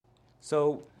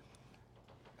So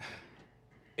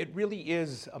it really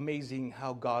is amazing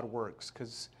how God works,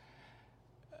 because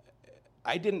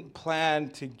I didn't plan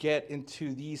to get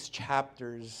into these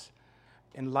chapters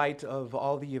in light of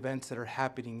all the events that are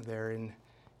happening there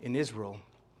in Israel.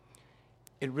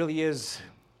 It really is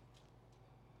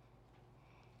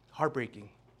heartbreaking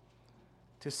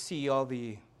to see all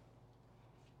the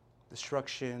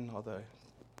destruction, all the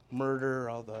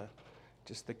murder,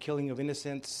 just the killing of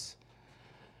innocents.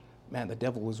 Man, the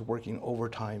devil was working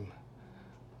overtime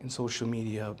in social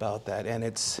media about that, and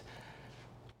it's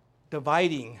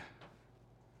dividing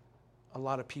a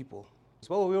lot of people.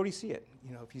 Well, we already see it.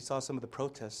 You know, if you saw some of the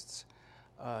protests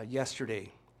yesterday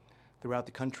throughout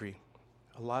the country,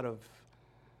 a lot of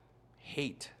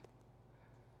hate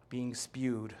being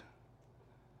spewed,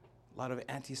 a lot of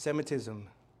anti-Semitism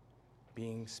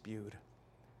being spewed.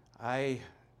 I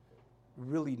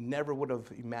really never would have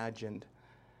imagined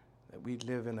that we'd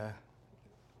live in a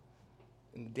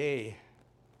day,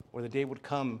 or the day would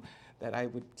come that I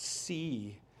would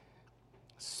see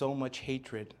so much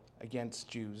hatred against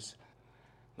Jews.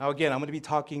 Now again, I'm going to be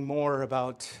talking more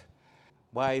about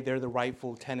why they're the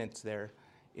rightful tenants there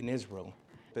in Israel.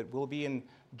 But we'll be in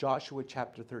Joshua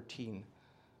chapter 13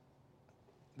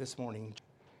 this morning.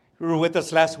 You were with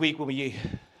us last week when we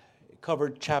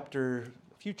covered a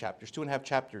few chapters, 2.5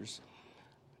 chapters.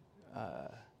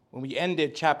 When we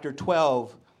ended chapter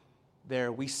 12 there,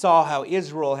 we saw how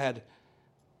Israel had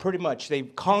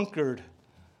they've conquered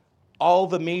all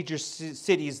the major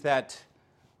cities that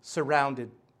surrounded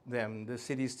them, the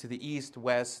cities to the east,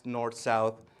 west, north,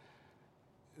 south.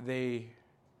 They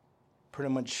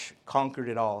pretty much conquered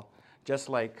it all. Just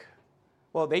like,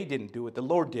 well, they didn't do it, the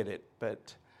Lord did it,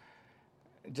 but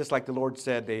just like the Lord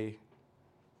said, the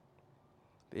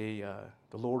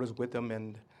Lord was with them,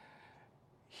 and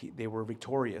they were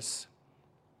victorious.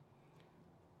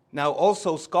 Now,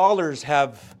 also, scholars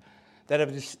that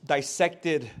have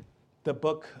dissected the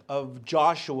book of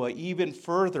Joshua even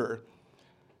further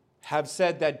have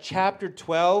said that chapter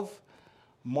 12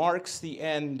 marks the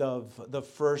end of the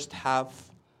first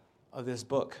half of this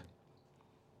book.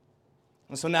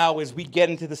 And so now, as we get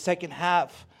into the second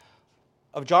half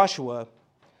of Joshua,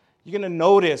 you're going to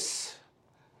notice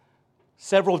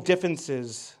several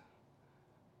differences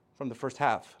from the first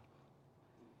half.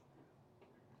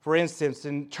 For instance,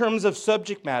 in terms of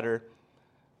subject matter,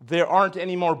 there aren't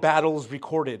any more battles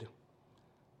recorded.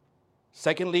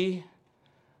 Secondly,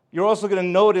 you're also going to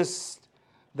notice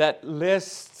that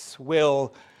lists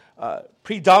will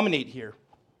predominate here,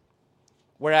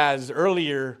 whereas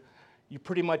earlier you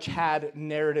pretty much had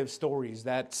narrative stories.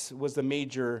 That was the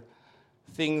major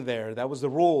thing there. That was the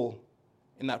rule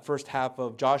in that first half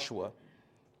of Joshua.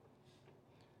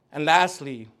 And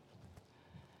lastly,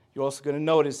 you're also going to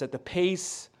notice that the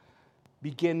pace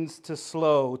begins to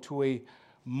slow to a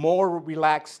more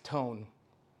relaxed tone.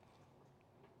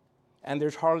 And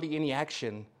there's hardly any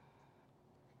action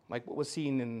like what was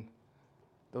seen in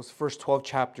those first 12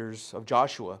 chapters of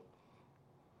Joshua.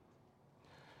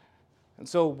 And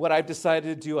so what I've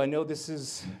decided to do, I know this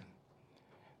is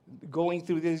going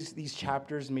through these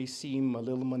chapters may seem a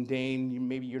little mundane.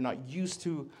 Maybe you're not used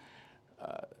to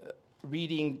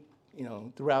reading,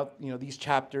 throughout, these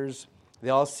chapters. They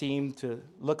all seem to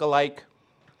look alike.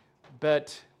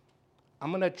 But I'm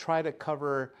going to try to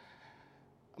I'm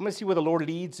going to see where the Lord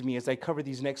leads me as I cover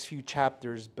these next few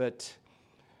chapters. But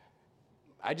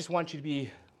I just want you to be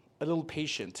a little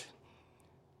patient,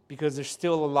 because there's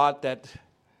still a lot that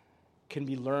can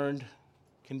be learned,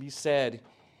 can be said,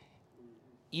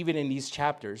 even in these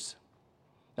chapters.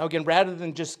 Now again, rather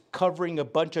than just covering a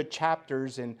bunch of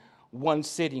chapters in one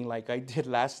sitting like I did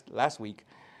last week,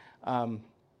 I'm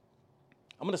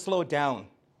going to slow it down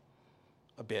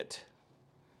a bit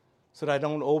so that I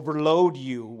don't overload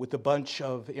you with a bunch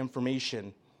of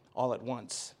information all at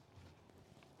once.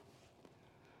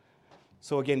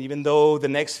 So again, even though the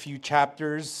next few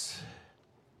chapters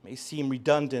may seem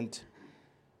redundant,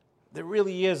 there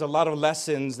really is a lot of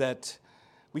lessons that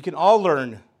we can all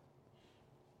learn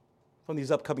from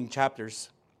these upcoming chapters.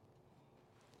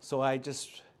 So I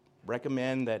just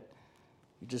recommend that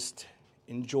you just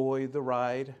enjoy the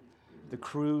ride, the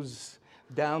cruise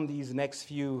down these next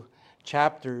few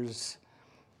chapters,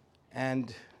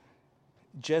 and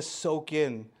just soak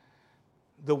in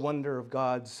the wonder of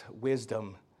God's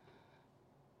wisdom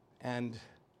and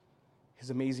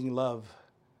His amazing love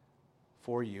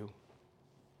for you.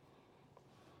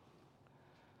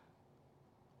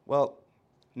 Well,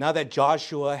 now that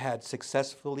Joshua had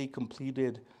successfully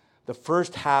completed the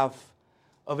first half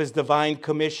of his divine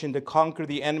commission to conquer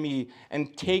the enemy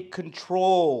and take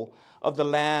control of the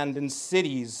land and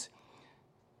cities,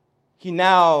 he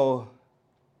now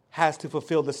has to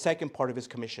fulfill the second part of his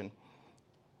commission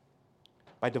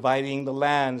by dividing the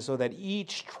land so that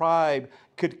each tribe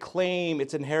could claim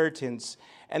its inheritance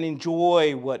and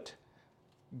enjoy what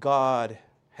God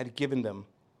had given them.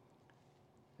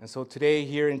 And so today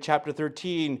here in chapter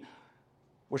 13,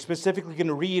 we're specifically going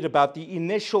to read about the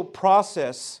initial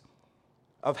process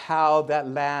of how that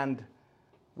land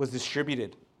was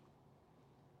distributed.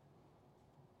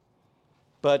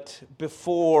 But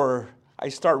before I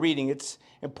start reading, it's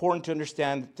important to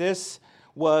understand that this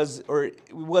was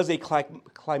a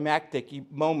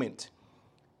climactic moment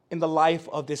in the life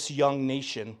of this young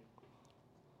nation.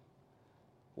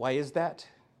 Why is that?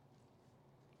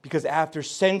 Because after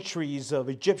centuries of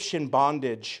Egyptian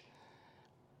bondage,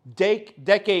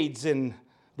 decades in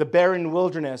the barren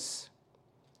wilderness,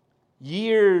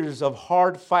 years of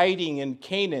hard fighting in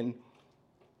Canaan,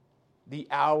 the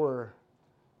hour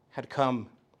had come.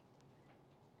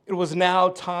 It was now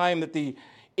time that the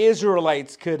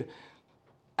Israelites could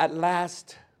at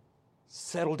last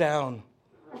settle down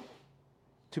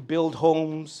to build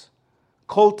homes,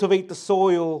 cultivate the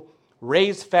soil,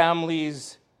 raise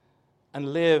families,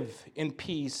 and live in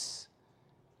peace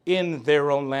in their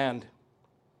own land.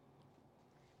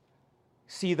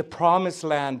 See, the promised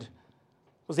land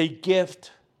was a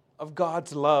gift of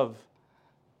God's love.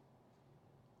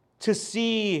 To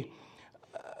see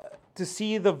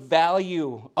the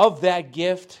value of that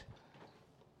gift,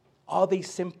 all they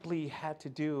simply had to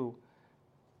do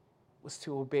was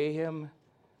to obey him,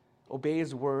 obey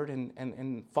his word,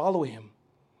 and follow him.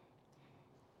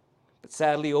 But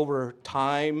sadly, over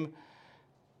time,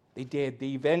 they did. They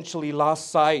eventually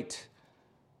lost sight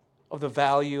of the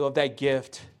value of that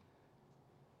gift.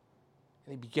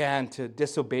 They began to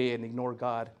disobey and ignore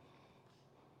God.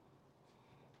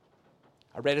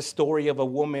 I read a story of a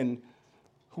woman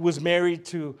who was married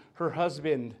to her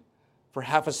husband for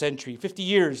half a century, 50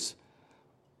 years.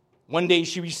 One day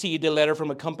she received a letter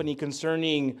from a company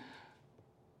concerning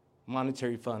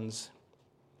monetary funds.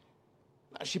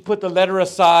 She put the letter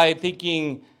aside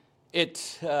thinking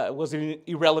it was an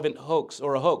irrelevant hoax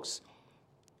or a hoax.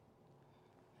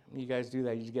 You guys do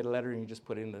that. You just get a letter and you just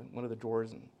put it in one of the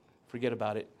drawers and forget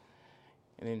about it.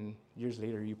 And then years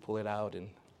later you pull it out and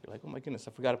you're like, oh my goodness,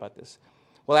 I forgot about this.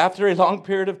 Well, after a long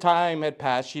period of time had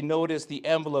passed, she noticed the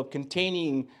envelope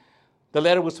containing the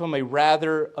letter was from a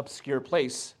rather obscure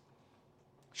place.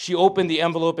 She opened the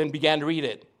envelope and began to read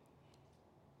it.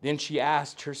 Then she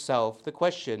asked herself the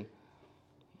question,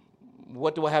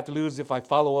 what do I have to lose if I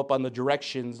follow up on the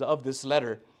directions of this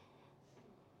letter?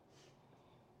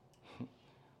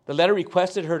 The letter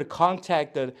requested her to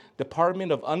contact the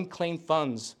Department of Unclaimed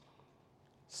Funds.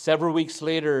 Several weeks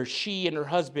later, she and her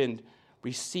husband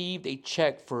received a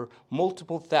check for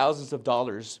multiple thousands of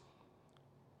dollars.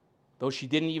 Though she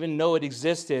didn't even know it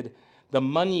existed, the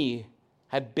money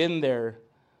had been there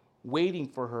waiting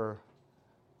for her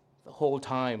the whole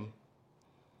time.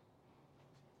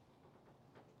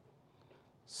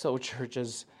 So, church,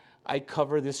 as I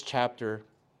cover this chapter,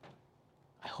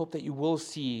 I hope that you will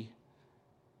see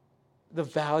the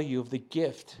value of the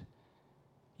gift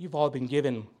you've all been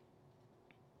given.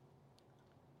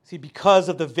 See, because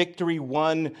of the victory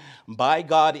won by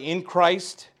God in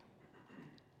Christ,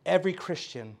 every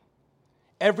Christian,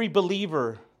 every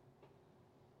believer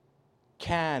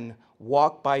can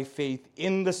walk by faith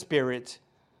in the Spirit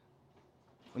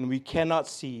when we cannot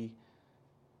see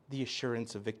the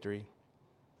assurance of victory.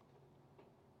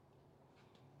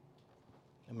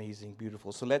 Amazing,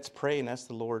 beautiful. So let's pray and ask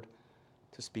the Lord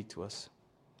to speak to us.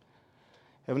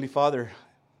 Heavenly Father,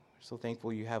 we're so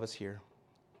thankful you have us here.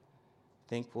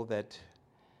 Thankful that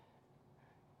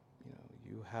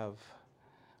you have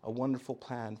a wonderful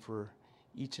plan for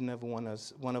each and every one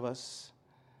of us.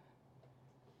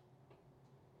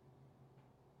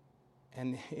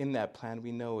 And in that plan,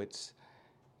 we know it's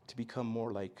to become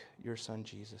more like your Son,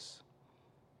 Jesus.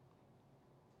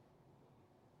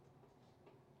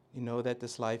 We know that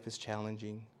this life is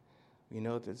challenging. We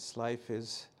know that this life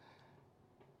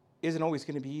isn't always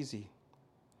going to be easy.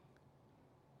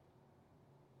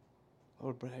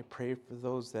 Lord, but I pray for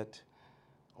those that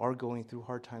are going through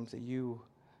hard times that you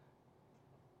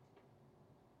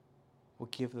will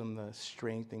give them the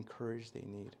strength and courage they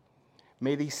need.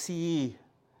 May they see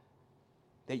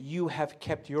that you have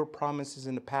kept your promises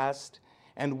in the past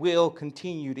and will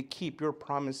continue to keep your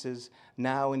promises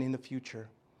now and in the future.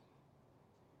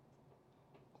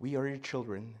 We are your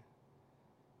children.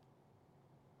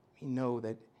 We know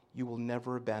that you will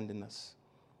never abandon us.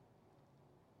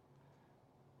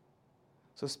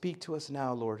 So speak to us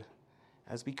now, Lord,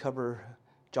 as we cover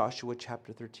Joshua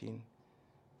chapter 13.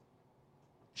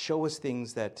 Show us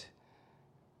things that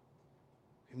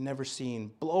we've never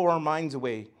seen. Blow our minds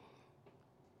away,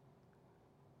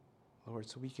 Lord,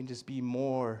 so we can just be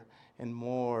more and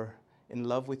more in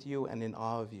love with you and in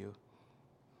awe of you.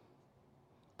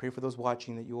 Pray for those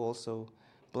watching that you also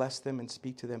bless them and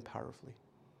speak to them powerfully.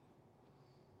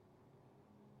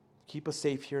 Keep us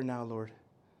safe here now, Lord.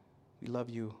 We love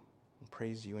you and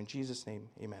praise you. In Jesus' name,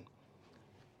 amen.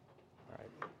 All right.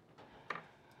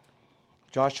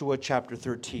 Joshua chapter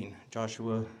 13.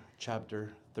 Joshua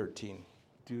chapter 13.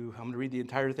 I'm going to read the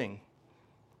entire thing.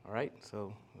 All right,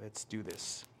 so let's do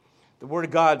this. The Word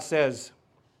of God says,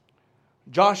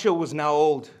 Joshua was now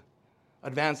old,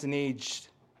 advanced in age.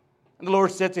 And the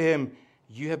Lord said to him,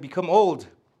 you have become old,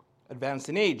 advanced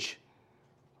in age,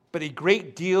 but a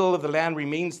great deal of the land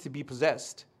remains to be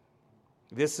possessed.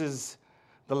 This is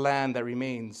the land that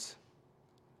remains.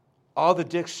 All the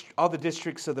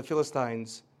districts of the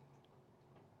Philistines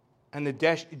and the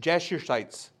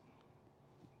Jeshurites.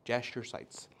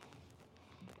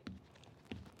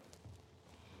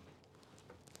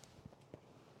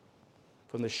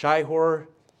 From the Shihor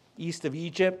east of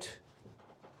Egypt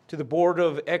to the border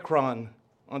of Ekron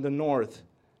on the north,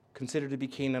 considered to be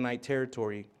Canaanite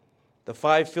territory. The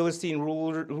 5 Philistine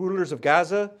rulers of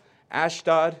Gaza,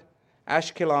 Ashdod,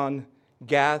 Ashkelon,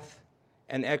 Gath,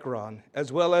 and Ekron,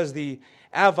 as well as the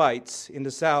Avites in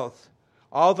the south,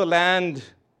 all the land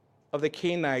of the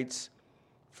Canaanites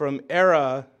from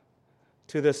Era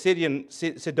to the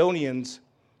Sidonians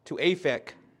to Aphek,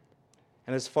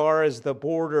 and as far as the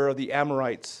border of the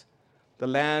Amorites, the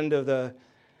land of the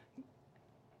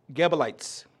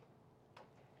Gebalites,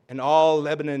 and all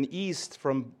Lebanon east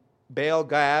from Baal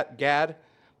Gad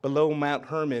below Mount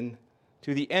Hermon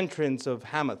to the entrance of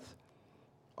Hamath,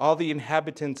 all the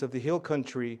inhabitants of the hill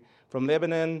country from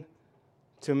Lebanon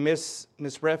to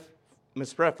Misrephoth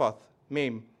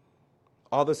Maim,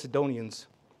 all the Sidonians.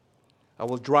 I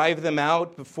will drive them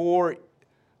out before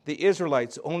the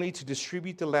Israelites, only to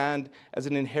distribute the land as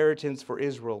an inheritance for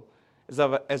Israel,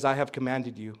 as I have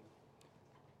commanded you.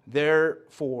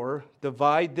 Therefore,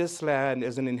 divide this land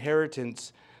as an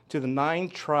inheritance to the 9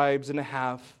 tribes and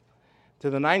half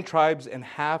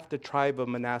the tribe of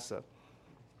Manasseh.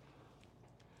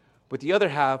 With the other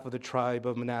half of the tribe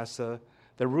of Manasseh,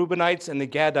 the Reubenites and the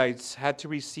Gadites had to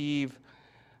receive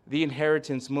the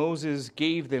inheritance Moses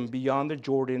gave them beyond the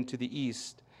Jordan to the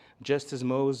east, just as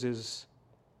Moses,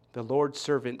 the Lord's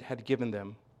servant, had given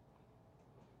them.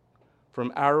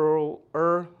 From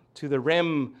Aroer to the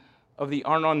rim of the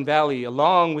Arnon Valley,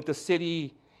 along with the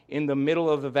city in the middle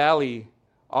of the valley,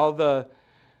 all the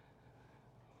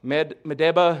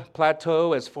Medeba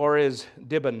plateau as far as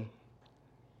Dibon,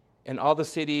 and all the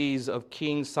cities of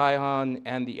King Sihon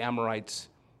and the Amorites,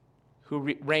 who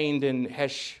reigned in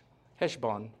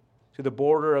Heshbon, to the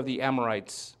border of the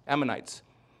Ammonites.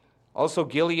 Also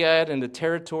Gilead and the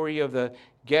territory of the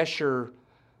Geshurites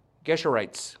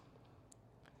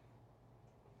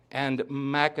and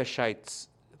Maccashites,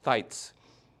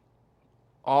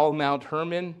 all Mount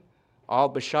Hermon, all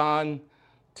Bashan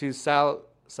to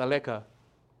Salekah,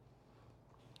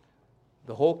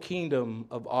 the whole kingdom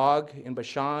of Og in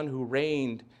Bashan, who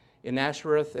reigned in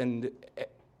Ashtoreth and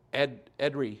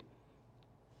Edrei.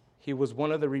 He was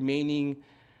one of the remaining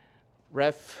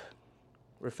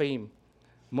Rephaim.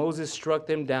 Moses struck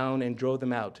them down and drove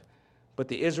them out. But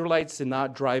the Israelites did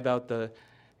not drive out the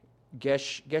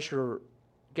Geshurites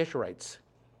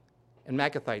and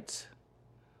Maccathites.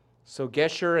 So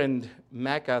Geshur and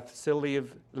Maccath still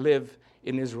live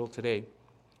in Israel today.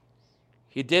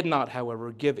 He did not,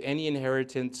 however, give any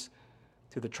inheritance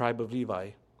to the tribe of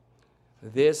Levi.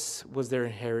 This was their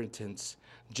inheritance,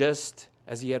 just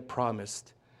as he had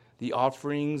promised, the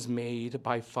offerings made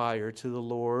by fire to the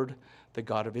Lord, the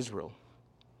God of Israel.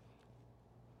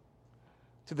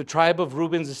 To the tribe of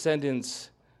Reuben's descendants,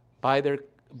 by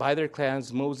their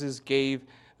clans, Moses gave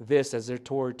this as their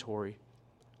territory,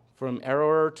 from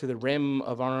Aroer to the rim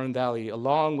of Arnon Valley,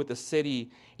 along with the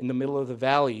city in the middle of the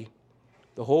valley,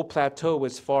 the whole plateau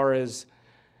as far as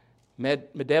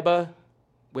Medeba,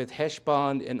 with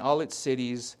Heshbon and all its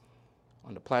cities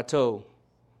on the plateau,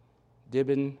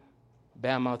 Dibon,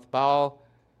 Bamoth Baal,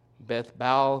 Beth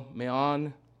Baal,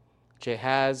 Meon,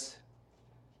 Jehaz,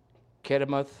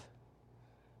 Kedemoth,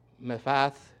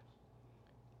 Mephath,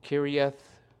 Kiriath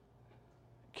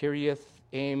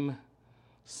Aim,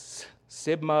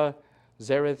 Sibma,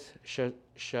 Zereth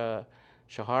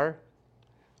Shahar,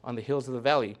 on the hills of the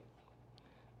valley,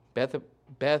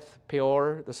 Beth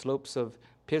Peor, the slopes of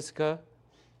Pisgah,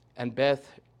 and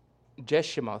Beth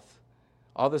Jeshimoth,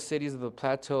 all the cities of the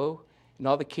plateau, and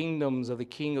all the kingdoms of the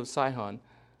king of Sihon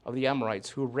of the Amorites,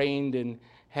 who reigned in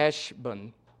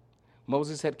Heshbon.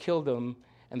 Moses had killed them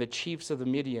and the chiefs of the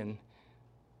Midian,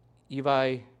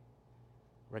 Evi,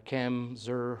 Rechem,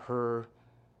 Zur, Hur,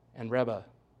 and Reba,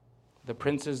 the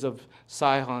princes of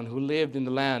Sihon who lived in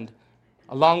the land,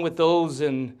 along with those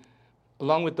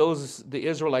the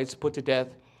Israelites put to death.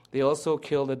 They also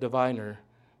killed a diviner,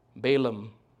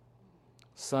 Balaam,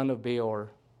 son of Beor,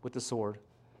 with the sword.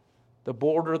 The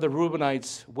border of the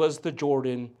Reubenites was the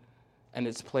Jordan and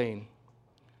its plain.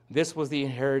 This was the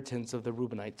inheritance of the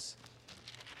Reubenites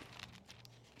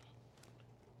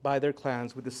by their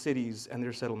clans, with the cities and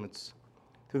their settlements.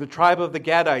 To the tribe of the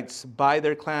Gadites, by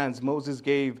their clans, Moses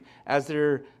gave as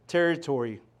their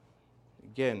territory,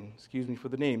 again, excuse me for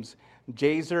the names,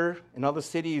 Jazer and all the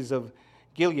cities of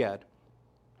Gilead,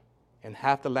 and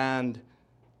half the land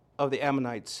of the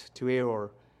Ammonites to Aor,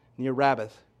 near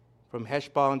Rabbath, from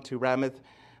Heshbon to Ramoth,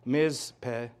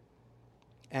 Mizpeh,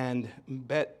 and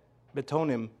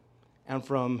Betonim, and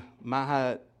from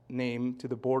Mahanaim to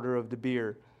the border of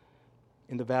Debir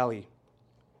in the valley.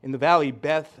 In the valley,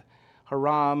 Beth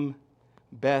Haram,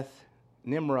 Beth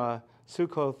Nimrah,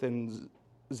 Sukkoth, and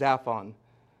Zaphon,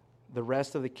 the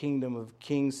rest of the kingdom of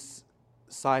King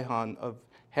Sihon of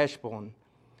Heshbon.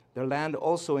 Their land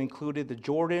also included the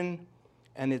Jordan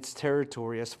and its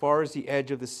territory, as far as the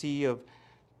edge of the sea of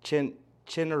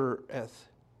Chinnereth,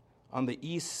 on the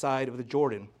east side of the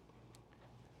Jordan.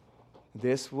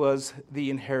 This was the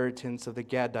inheritance of the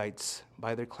Gadites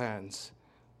by their clans,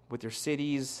 with their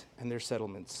cities and their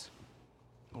settlements.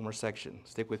 One more section.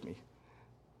 Stick with me.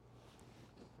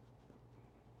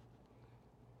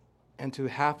 And to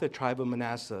half the tribe of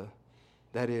Manasseh,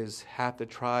 that is, half the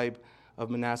tribe of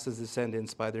Manasseh's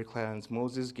descendants by their clans,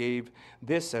 Moses gave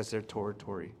this as their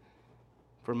territory.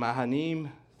 From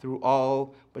Mahanaim through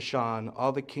all Bashan,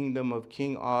 all the kingdom of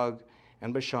King Og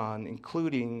and Bashan,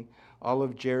 including all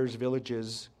of Jair's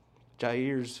villages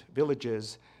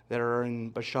that are in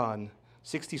Bashan,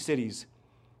 60 cities,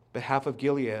 behalf of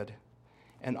Gilead,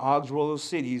 and Og's royal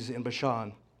cities in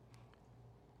Bashan.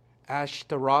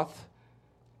 Ashtaroth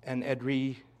and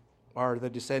Edrei are the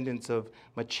descendants of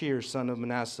Machir, son of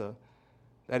Manasseh.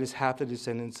 That is half the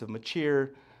descendants of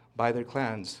Machir by their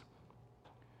clans.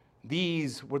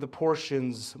 These were the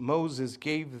portions Moses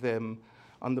gave them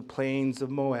on the plains of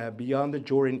Moab, beyond the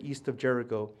Jordan, east of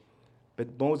Jericho.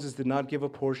 But Moses did not give a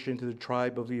portion to the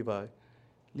tribe of Levi.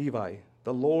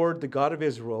 The Lord, the God of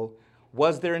Israel,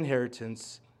 was their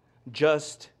inheritance,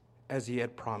 just as he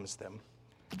had promised them.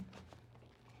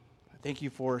 Thank you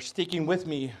for sticking with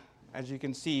me. As you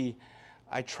can see,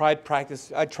 I tried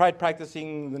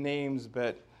practicing the names,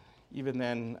 but even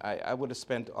then, I would have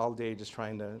spent all day just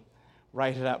trying to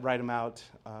write them out.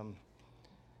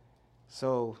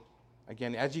 So,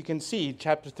 again, as you can see,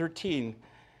 chapter 13,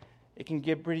 it can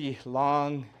get pretty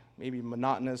long, maybe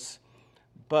monotonous,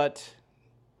 but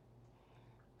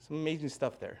some amazing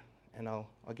stuff there. And I'll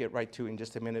get right to it in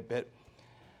just a minute. But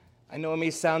I know it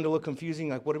may sound a little confusing,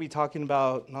 like what are we talking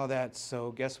about and all that.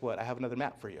 So guess what? I have another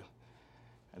map for you.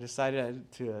 I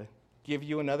decided to give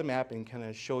you another map and kind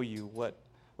of show you what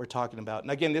we're talking about.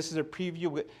 And again, this is a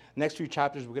preview. Next few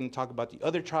chapters, we're going to talk about the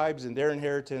other tribes and their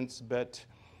inheritance. But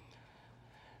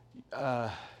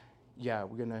we're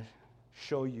going to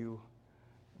show you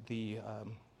the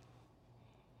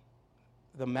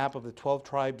map of the 12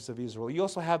 tribes of Israel. You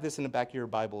also have this in the back of your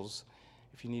Bibles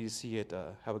if you need to see it,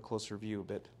 have a closer view.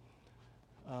 But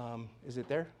is it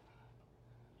there,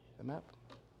 the map?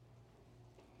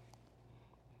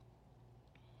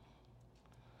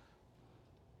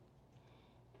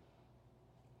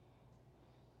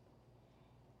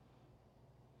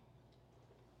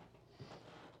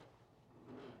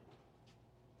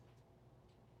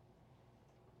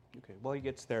 Okay, while he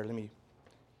gets there, let me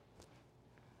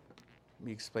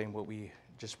explain what we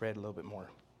just read a little bit more.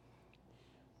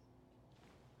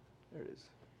 There it is.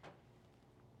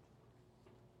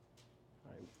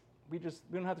 All right. We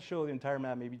don't have to show the entire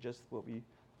map, maybe just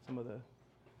some of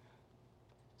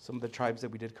the tribes that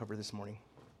we did cover this morning.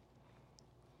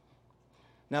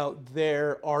 Now,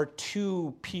 there are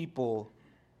two people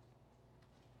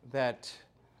that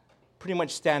pretty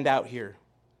much stand out here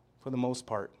for the most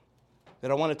part that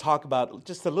I want to talk about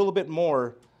just a little bit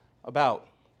more about.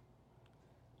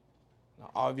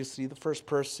 Now, obviously, the first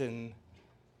person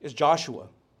is Joshua.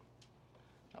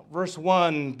 Now, verse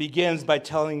 1 begins by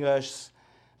telling us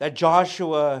that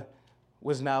Joshua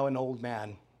was now an old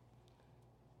man.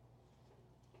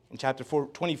 In chapter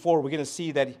 24, we're going to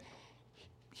see that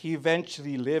he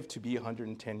eventually lived to be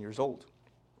 110 years old.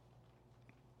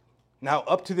 Now,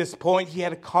 up to this point, he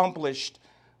had accomplished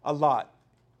a lot.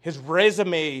 His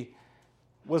resume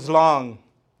was long.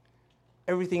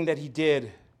 Everything that he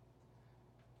did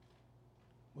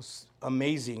was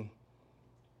amazing.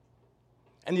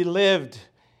 and he lived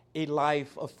a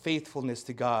life of faithfulness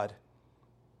to God.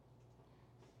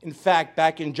 In fact,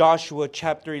 back in Joshua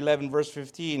chapter 11, verse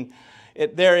 15,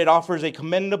 it offers a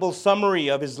commendable summary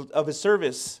of his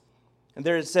service. And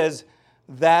there it says,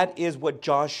 that is what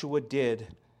Joshua did,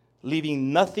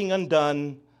 leaving nothing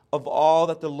undone of all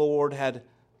that the Lord had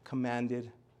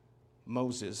commanded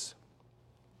Moses.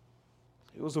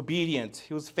 He was obedient.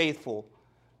 He was faithful.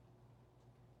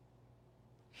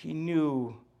 He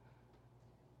knew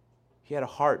he had a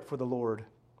heart for the Lord.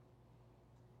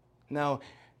 Now,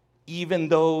 even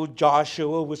though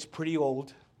Joshua was pretty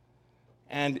old,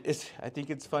 and I think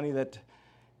it's funny that,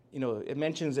 it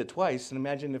mentions it twice. And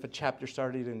imagine if a chapter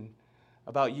started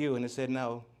about you, and it said,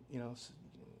 now,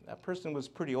 that person was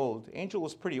pretty old. Angel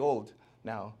was pretty old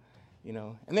now,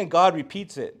 And then God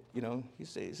repeats it,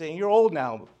 He's saying, you're old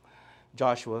now,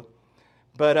 Joshua.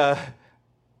 But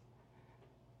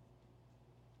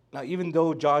now, even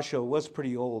though Joshua was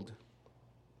pretty old,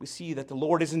 we see that the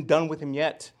Lord isn't done with him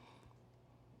yet,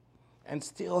 and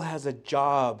still has a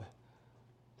job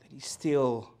that he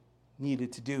still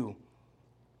needed to do.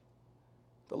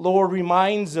 The Lord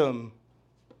reminds him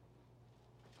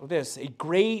of this: a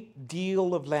great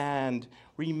deal of land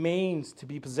remains to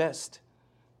be possessed.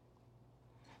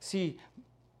 See,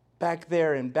 back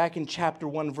in chapter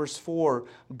 1, verse 4,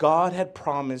 God had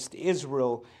promised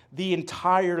Israel the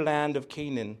entire land of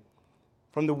Canaan,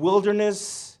 from the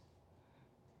wilderness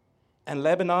and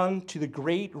Lebanon to the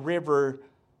great river,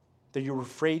 the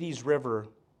Euphrates River,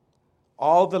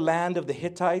 all the land of the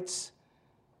Hittites,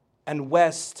 and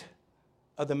west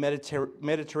of the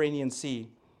Mediterranean Sea.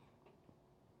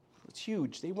 It's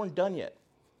huge. They weren't done yet.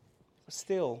 But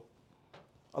still,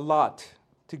 a lot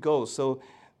to go. So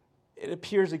it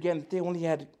appears again that they only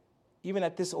had, even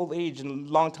at this old age, and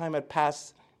a long time had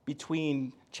passed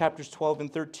between chapters 12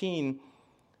 and 13,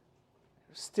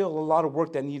 still a lot of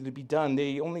work that needed to be done.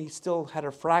 They only still had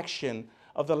a fraction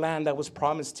of the land that was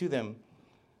promised to them.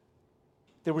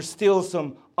 There were still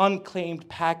some unclaimed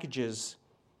packages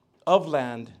of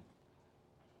land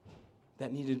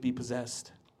that needed to be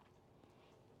possessed.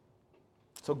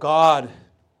 So God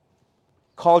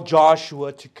called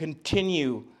Joshua to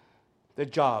continue the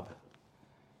job,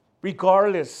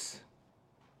 regardless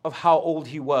of how old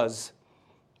he was,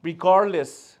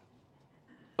 regardless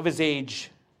of his age.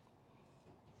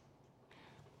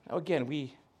 Now again,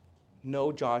 we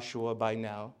know Joshua by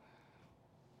now.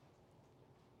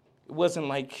 It wasn't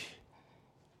like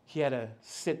he had to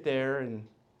sit there and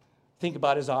think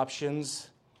about his options.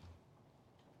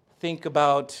 Think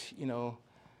about,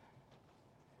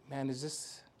 man, is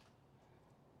this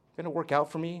going to work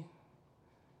out for me?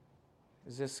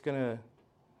 Is this going to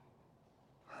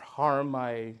harm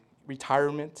my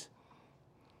retirement?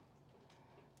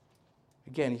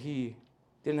 Again, he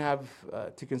didn't have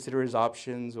to consider his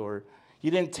options, or he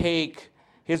didn't take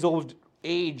his old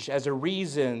age as a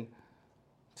reason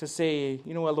to say,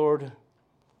 you know what, Lord,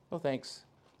 no thanks,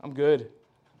 I'm good.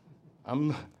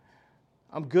 I'm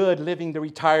good living the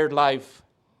retired life.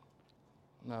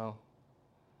 No,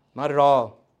 not at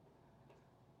all.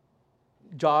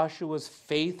 Joshua's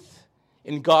faith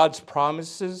in God's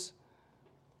promises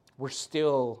were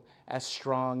still as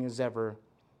strong as ever.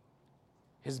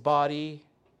 His body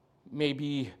may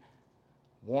be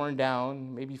worn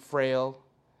down, maybe frail,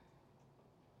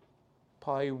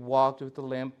 probably walked with a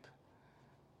limp.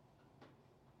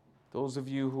 Those of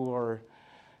you who are,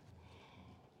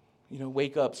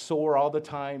 wake up sore all the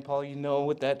time, probably you know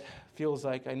what that feels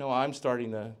like. I know I'm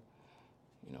starting to,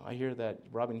 I hear that.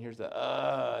 Robin hears that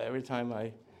every time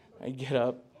I get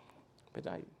up. But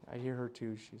I hear her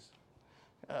too. She's,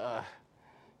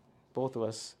 both of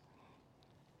us.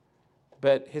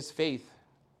 But his faith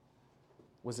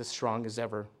was as strong as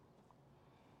ever.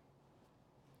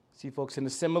 See, folks, in a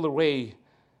similar way,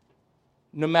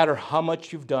 no matter how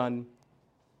much you've done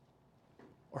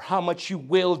or how much you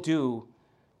will do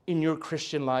in your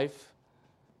Christian life,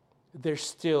 there's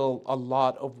still a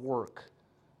lot of work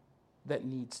that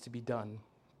needs to be done.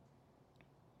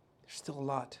 There's still a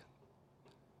lot.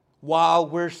 While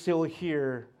we're still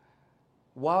here,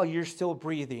 while you're still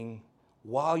breathing,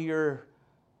 while you're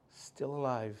still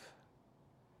alive,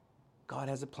 God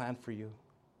has a plan for you.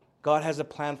 God has a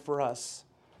plan for us.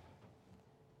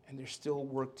 And there's still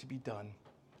work to be done.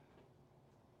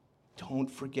 Don't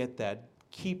forget that.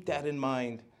 Keep that in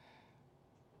mind.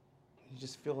 You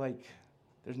just feel like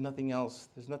there's nothing else.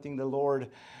 There's nothing the Lord,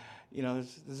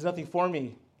 there's nothing for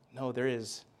me. No, there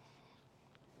is.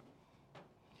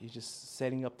 He's just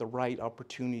setting up the right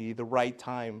opportunity, the right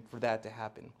time for that to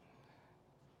happen.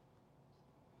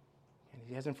 And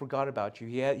he hasn't forgot about you.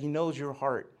 He knows your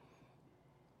heart.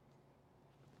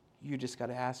 You just got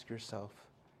to ask yourself,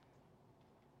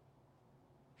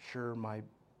 sure, my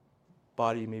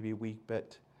body may be weak,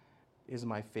 but is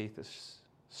my faith as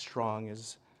strong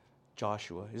as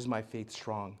Joshua? Is my faith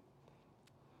strong?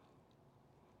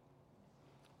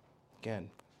 Again,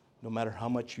 no matter how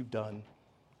much you've done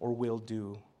or will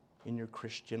do in your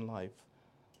Christian life,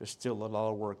 there's still a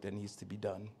lot of work that needs to be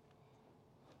done.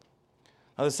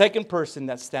 Now, the second person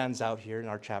that stands out here in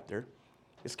our chapter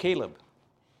is Caleb.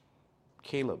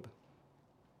 Caleb.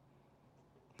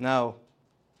 Now,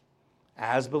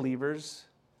 as believers,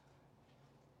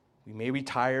 we may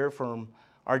retire from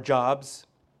our jobs.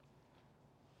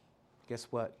 Guess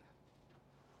what?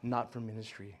 Not from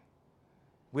ministry.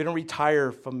 We don't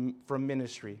retire from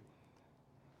ministry.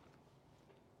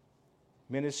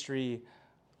 Ministry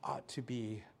ought to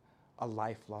be a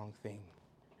lifelong thing.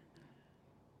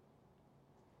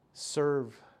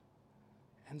 Serve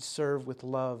and serve with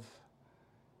love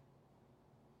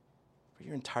for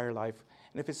your entire life.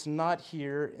 And if it's not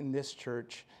here in this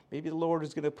church, maybe the Lord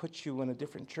is going to put you in a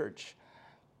different church,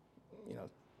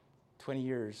 20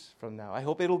 years from now. I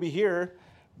hope it'll be here,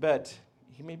 but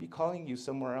He may be calling you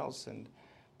somewhere else.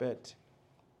 But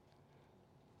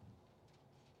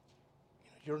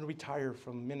you don't retire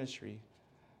from ministry.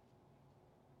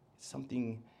 It's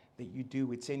something that you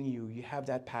do. It's in you. You have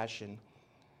that passion.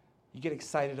 You get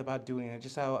excited about doing it.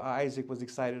 Just how Isaac was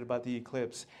excited about the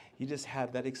eclipse. You just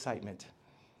have that excitement.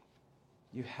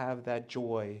 You have that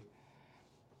joy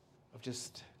of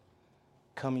just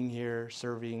coming here,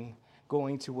 serving,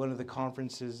 going to one of the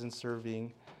conferences and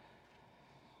serving,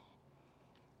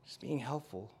 just being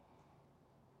helpful,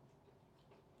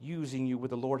 using you where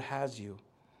the Lord has you.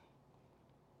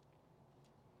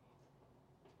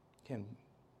 Again,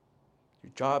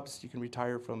 your jobs you can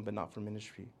retire from, but not from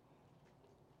ministry.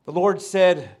 The Lord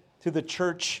said to the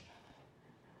church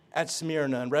at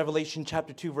Smyrna in Revelation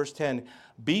chapter 2, verse 10,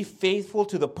 "Be faithful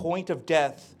to the point of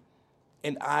death,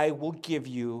 and I will give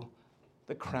you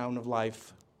the crown of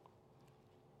life."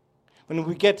 When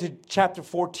we get to chapter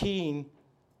 14,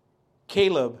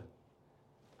 Caleb,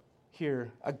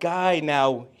 here, a guy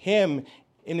now, him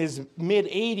in his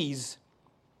mid-80s,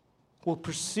 will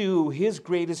pursue his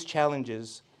greatest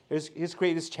challenges, his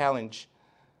greatest challenge,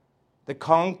 the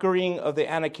conquering of the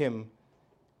Anakim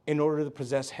in order to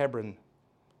possess Hebron,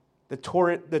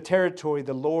 the territory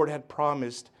the Lord had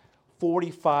promised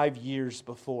 45 years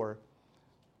before.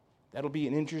 That'll be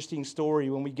an interesting story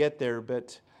when we get there,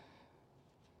 but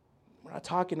we're not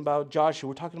talking about Joshua.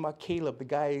 We're talking about Caleb, the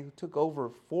guy who took over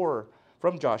for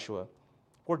Joshua.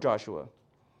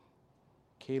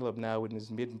 Caleb, now in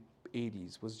his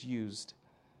mid-80s, was used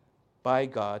by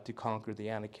God to conquer the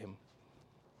Anakim.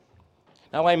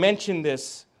 Now, I mention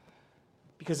this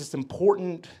because it's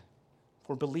important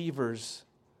for believers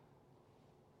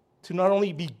to not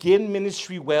only begin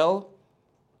ministry well,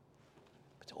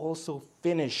 but to also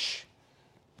finish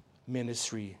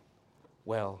ministry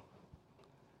well.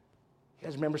 You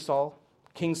guys remember Saul?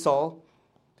 King Saul?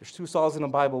 There's two Sauls in the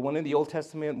Bible, one in the Old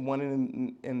Testament, one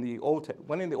in the Old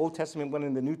Testament, one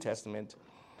in the New Testament.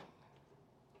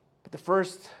 But the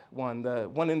first one, the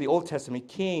one in the Old Testament,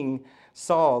 King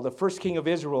Saul, the first king of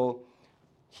Israel,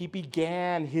 he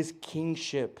began his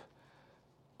kingship.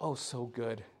 Oh, so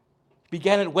good.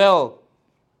 Began it well.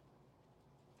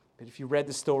 But if you read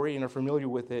the story and are familiar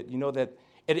with it, you know that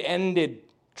it ended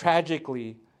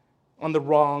tragically on the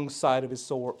wrong side of his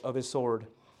sword.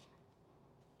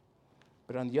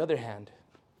 But on the other hand,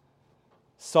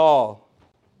 Saul,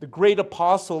 the great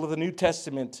apostle of the New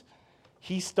Testament,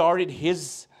 he started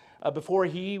his, before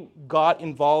he got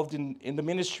involved in the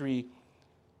ministry,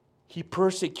 he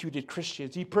persecuted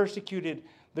Christians. He persecuted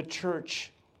the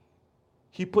church.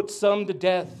 He put some to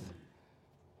death.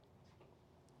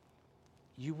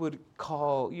 You would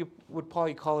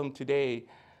probably call him today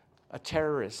a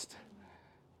terrorist,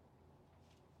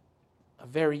 a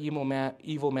very evil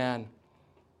man.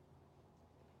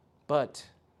 But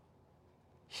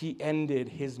he ended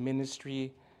his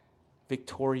ministry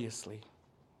victoriously.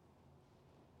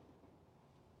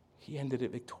 He ended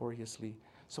it victoriously.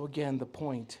 So again, the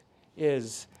point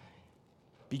is,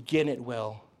 begin it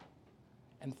well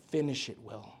and finish it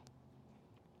well.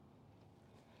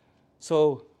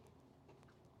 So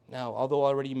now, although I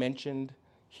already mentioned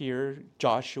here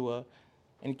Joshua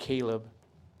and Caleb,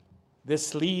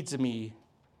 this leads me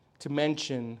to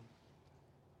mention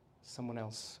someone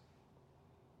else.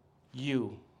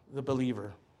 You, the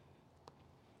believer.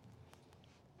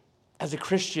 As a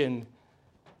Christian,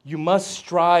 you must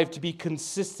strive to be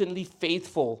consistently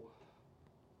faithful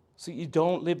so you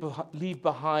don't leave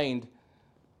behind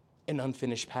an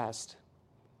unfinished past.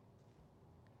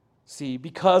 See,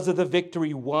 because of the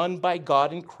victory won by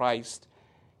God in Christ,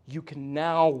 you can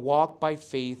now walk by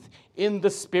faith in the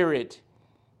Spirit,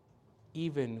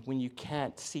 even when you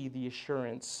can't see the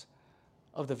assurance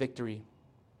of the victory.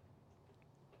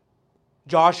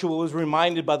 Joshua was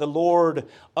reminded by the Lord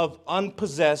of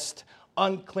unpossessed,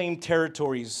 unclaimed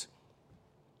territories.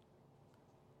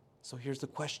 So here's the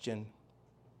question.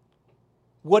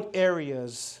 What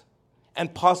areas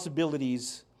and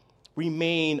possibilities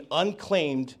remain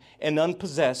unclaimed and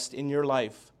unpossessed in your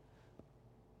life?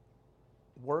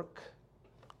 Work,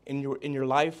 in your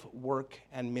life, work,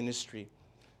 and ministry.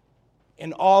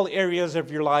 In all areas of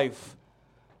your life,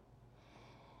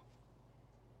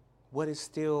 what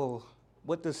still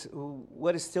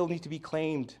need to be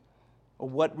claimed, or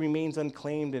what remains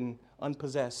unclaimed and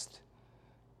unpossessed?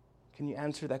 Can you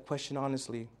answer that question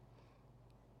honestly?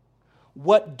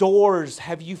 What doors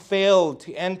have you failed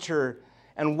to enter,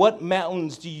 and what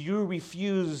mountains do you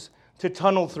refuse to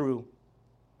tunnel through?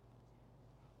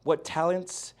 What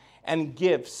talents and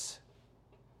gifts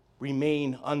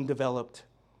remain undeveloped?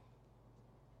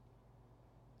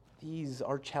 These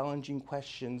are challenging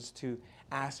questions to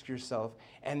ask yourself.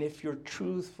 And if you're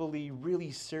truthfully,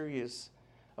 really serious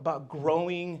about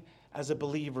growing as a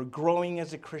believer, growing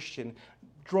as a Christian,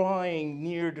 drawing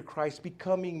near to Christ,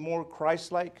 becoming more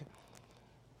Christ-like,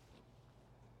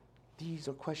 these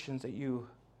are questions that you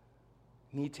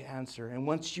need to answer. And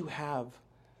once you have,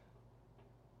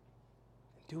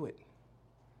 do it.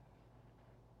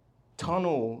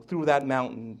 Tunnel through that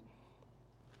mountain.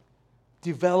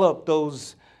 Develop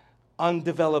those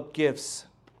undeveloped gifts.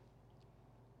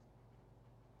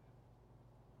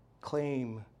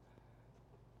 Claim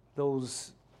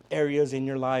those areas in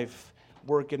your life,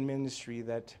 work and ministry,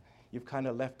 that you've kind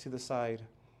of left to the side,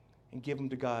 and give them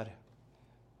to God.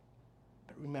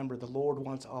 But remember, the Lord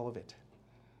wants all of it.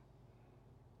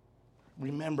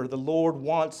 Remember, the Lord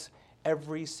wants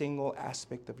every single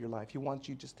aspect of your life. He wants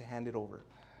you just to hand it over.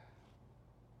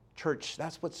 Church,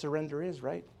 that's what surrender is,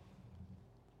 right?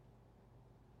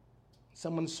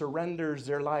 Someone surrenders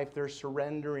their life, they're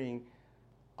surrendering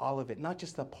all of it, not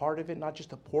just a part of it, not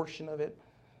just a portion of it.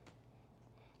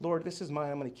 Lord, this is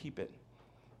mine, I'm going to keep it.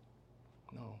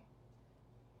 No.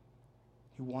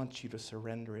 He wants you to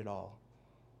surrender it all.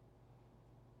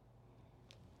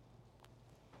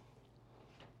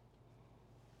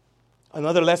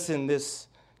 Another lesson this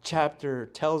chapter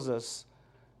tells us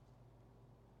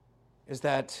is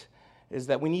that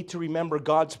we need to remember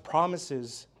God's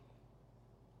promises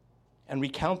and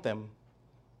recount them.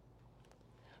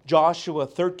 Joshua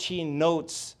 13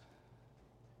 notes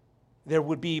there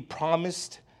would be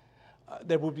promised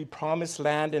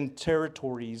land and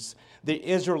territories. The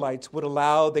Israelites would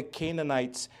allow the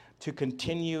Canaanites to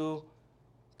continue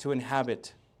to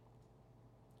inhabit.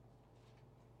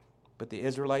 But the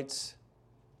Israelites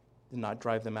did not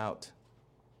drive them out.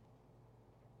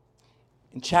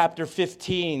 In chapter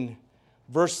 15,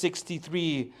 verse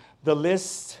 63, the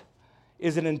list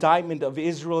is an indictment of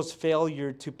Israel's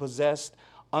failure to possess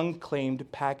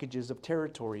unclaimed packages of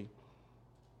territory.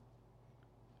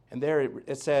 And there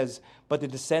it says, but the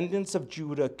descendants of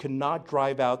Judah could not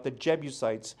drive out the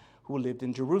Jebusites who lived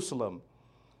in Jerusalem.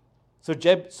 So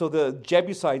the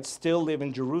Jebusites still live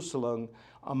in Jerusalem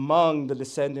among the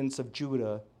descendants of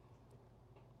Judah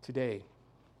today.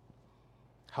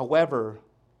 However,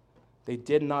 they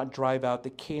did not drive out the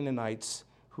Canaanites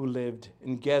who lived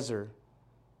in Gezer.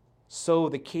 So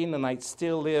the Canaanites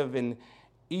still live in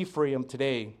Ephraim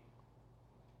today,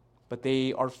 but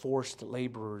they are forced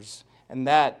laborers. And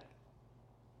that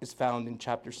is found in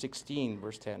chapter 16,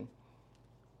 verse 10.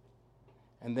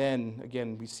 And then,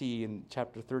 again, we see in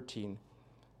chapter 13,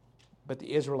 but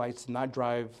the Israelites did not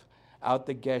drive out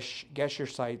the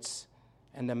Geshurites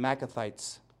and the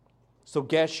Maccathites. So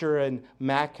Geshur and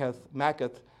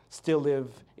Maccath still live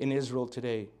in Israel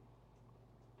today.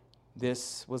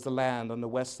 This was the land on the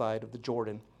west side of the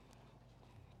Jordan.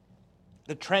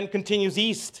 The trend continues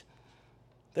east.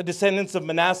 The descendants of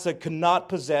Manasseh could not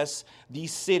possess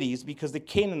these cities because the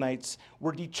Canaanites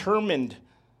were determined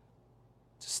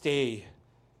to stay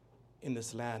in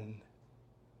this land.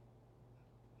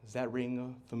 Does that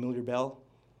ring a familiar bell?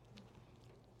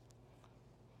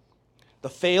 The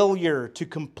failure to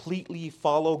completely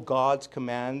follow God's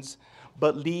commands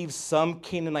but leave some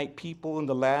Canaanite people in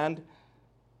the land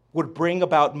would bring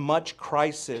about much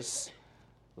crisis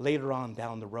later on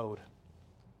down the road.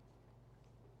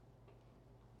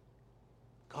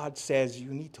 God says you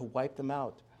need to wipe them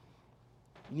out.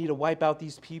 You need to wipe out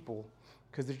these people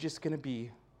because they're just going to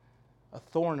be a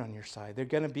thorn on your side.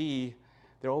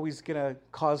 They're always going to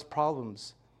cause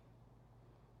problems.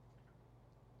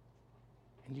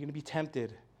 And you're going to be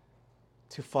tempted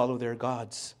to follow their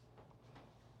gods.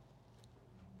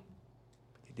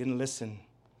 They didn't listen.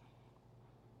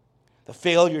 The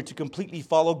failure to completely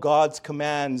follow God's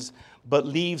commands but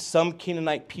leave some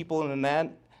Canaanite people in the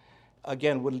land,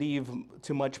 again, would lead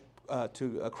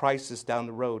to a crisis down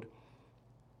the road.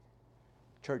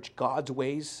 Church, God's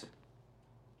ways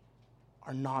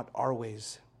are not our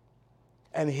ways.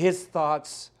 And His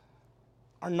thoughts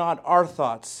are not our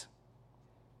thoughts.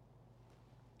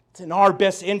 It's in our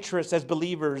best interest as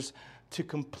believers to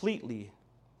completely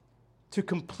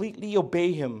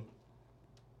obey Him.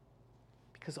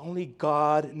 Because only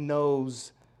God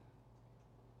knows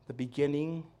the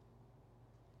beginning,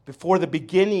 before the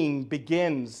beginning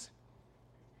begins.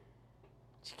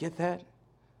 Did you get that?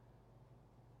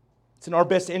 It's in our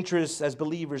best interest as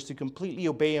believers to completely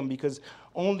obey Him because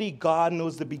only God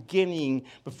knows the beginning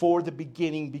before the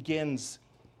beginning begins.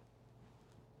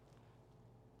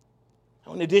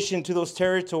 In addition to those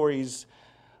territories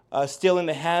still in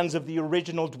the hands of the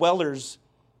original dwellers,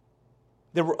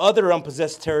 there were other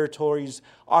unpossessed territories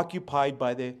occupied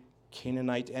by the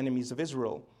Canaanite enemies of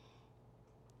Israel.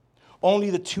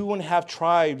 Only the 2.5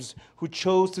 tribes who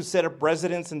chose to set up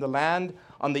residence in the land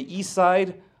on the east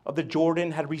side of the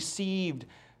Jordan had received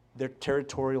their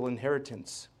territorial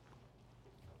inheritance.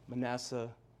 Manasseh,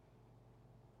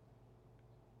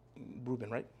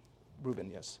 Reuben, right? Reuben,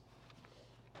 yes.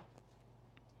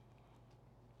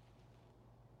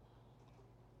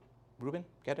 Reuben?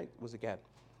 Gad? Was it Gad?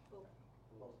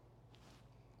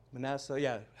 Manasseh,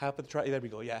 yeah, half of the tribe, there we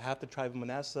go. Yeah, half the tribe of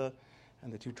Manasseh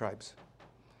and the 2 tribes.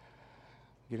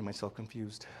 Getting myself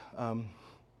confused.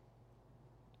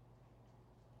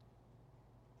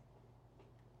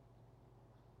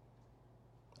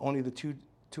 Only the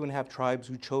 2.5 tribes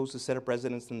who chose to set up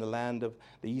residence in the land of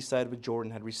the east side of the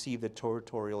Jordan had received the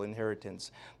territorial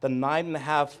inheritance. The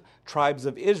 9.5 tribes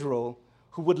of Israel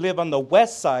who would live on the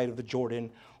west side of the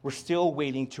Jordan were still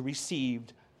waiting to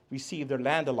receive their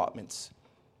land allotments.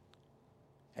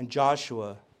 And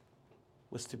Joshua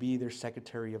was to be their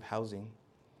secretary of housing.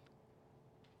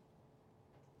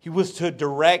 He was to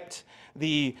direct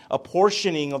the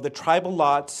apportioning of the tribal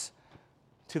lots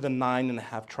to the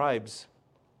 9.5 tribes.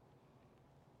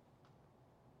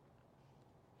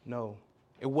 No,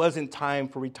 it wasn't time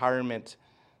for retirement,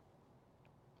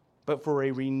 but for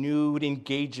a renewed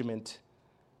engagement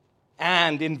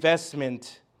and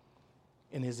investment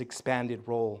in his expanded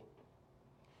role.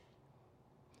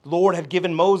 The Lord had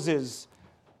given Moses,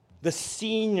 the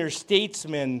senior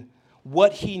statesman,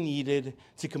 what he needed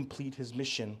to complete his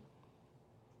mission.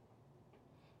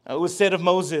 It was said of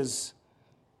Moses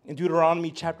in Deuteronomy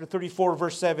chapter 34,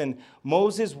 verse 7,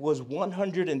 Moses was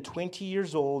 120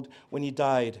 years old when he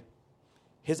died.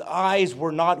 His eyes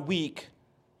were not weak,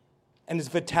 and his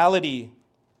vitality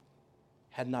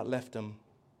had not left him.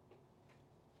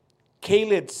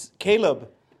 Caleb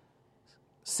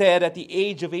said at the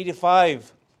age of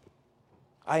 85,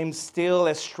 I am still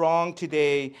as strong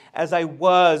today as I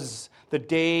was the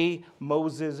day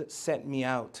Moses sent me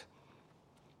out.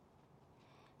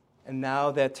 And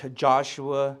now that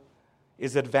Joshua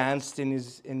is advanced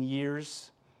in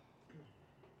years,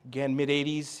 again,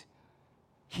 mid-80s,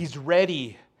 he's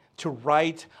ready to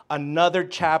write another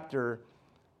chapter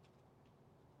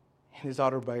in his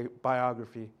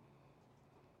autobiography.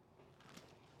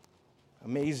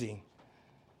 Amazing.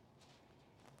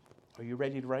 Are you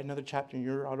ready to write another chapter in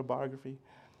your autobiography?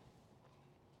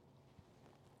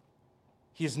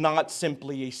 He is not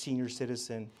simply a senior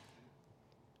citizen.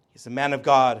 He's a man of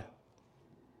God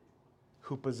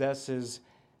who possesses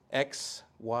X,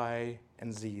 Y,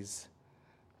 and Z's.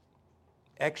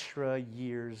 Extra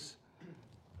years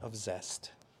of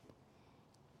zest.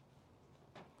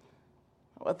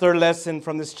 A third lesson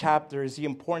from this chapter is the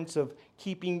importance of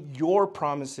keeping your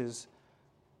promises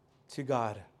to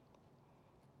God.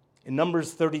 In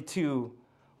Numbers 32,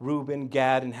 Reuben,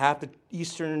 Gad, and half the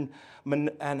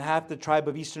tribe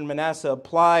of eastern Manasseh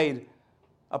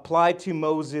applied to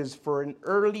Moses for an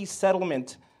early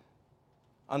settlement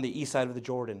on the east side of the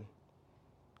Jordan,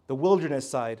 the wilderness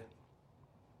side.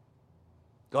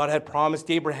 God had promised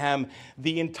Abraham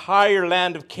the entire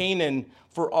land of Canaan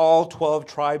for all 12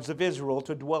 tribes of Israel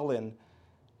to dwell in,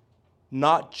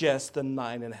 not just the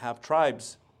 9.5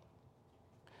 tribes.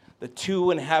 The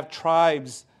 2.5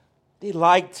 tribes, they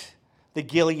liked the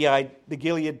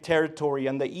Gilead territory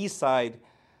on the east side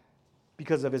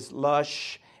because of its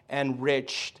lush and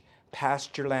rich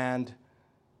pasture land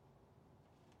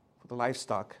for the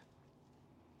livestock.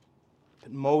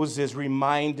 But Moses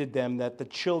reminded them that the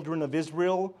children of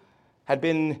Israel had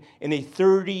been in a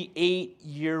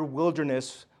 38-year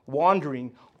wilderness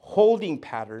wandering, holding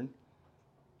pattern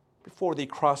before they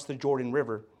crossed the Jordan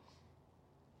River.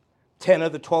 10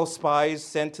 of the 12 spies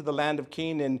sent to the land of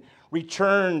Canaan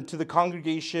returned to the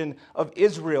congregation of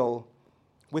Israel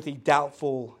with a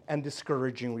doubtful and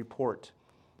discouraging report.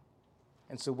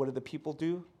 And so what did the people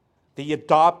do? They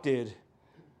adopted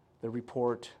the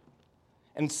report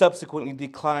and subsequently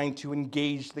declined to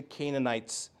engage the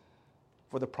Canaanites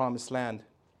for the promised land.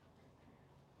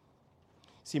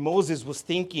 See, Moses was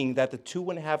thinking that the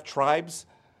 2.5 tribes,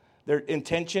 their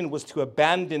intention was to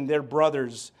abandon their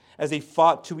brothers as they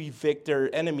fought to evict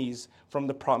their enemies from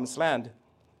the promised land.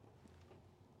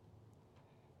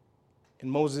 In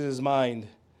Moses' mind,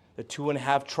 the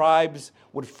 2.5 tribes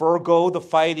would forego the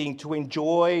fighting to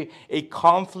enjoy a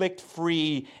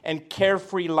conflict-free and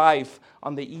carefree life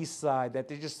on the east side. That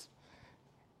they just,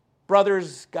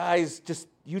 brothers, guys, just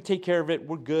you take care of it.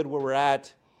 We're good where we're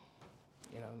at.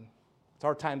 It's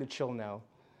our time to chill now.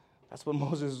 That's what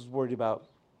Moses was worried about.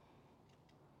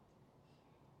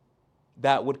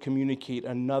 That would communicate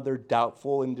another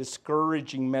doubtful and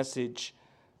discouraging message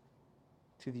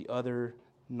to the other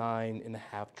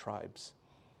 9.5 tribes.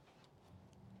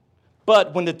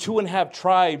 But when the 2.5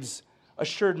 tribes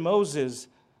assured Moses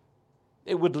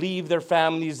they would leave their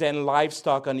families and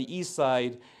livestock on the east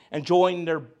side and join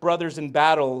their brothers in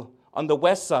battle on the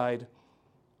west side,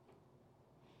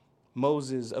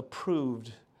 Moses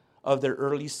approved of their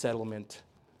early settlement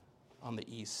on the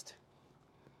east.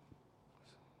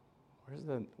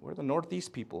 Where are the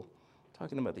northeast people? I'm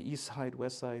talking about the east side,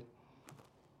 west side.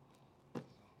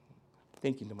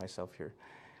 Thinking to myself here.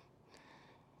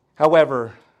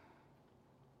 However,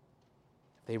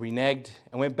 they reneged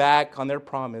and went back on their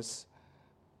promise,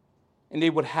 and they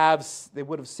would have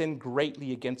sinned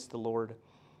greatly against the Lord.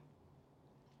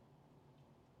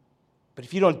 But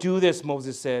if you don't do this,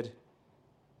 Moses said,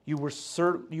 you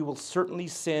will certainly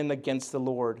sin against the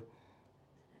Lord.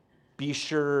 Be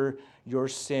sure your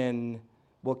sin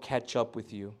will catch up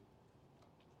with you.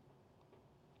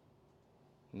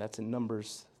 And that's in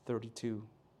Numbers 32,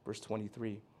 verse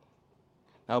 23.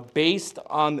 Now, based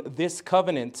on this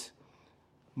covenant,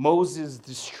 Moses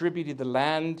distributed the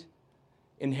land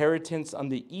inheritance on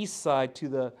the east side to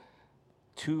the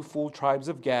 2 full tribes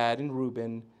of Gad and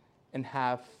Reuben and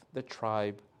half the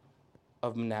tribe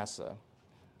of Manasseh.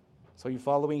 So are you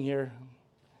following here?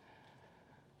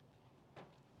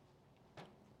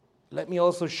 Let me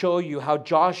also show you how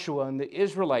Joshua and the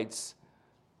Israelites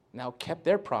now kept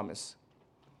their promise.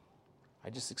 I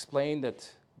just explained that,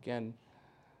 again,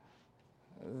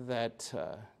 that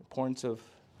importance of,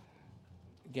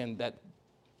 again, that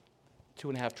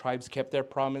 2.5 tribes kept their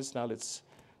promise. Now let's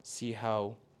see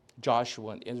how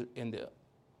Joshua and the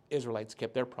Israelites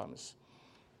kept their promise.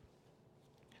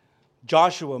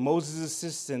 Joshua, Moses'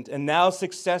 assistant, and now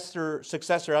successor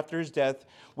after his death,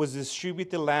 was to distribute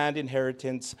the land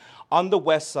inheritance on the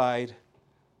west side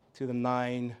to the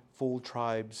 9 full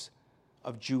tribes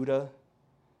of Judah,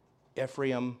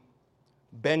 Ephraim,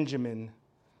 Benjamin,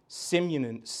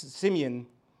 Simeon,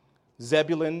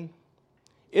 Zebulun,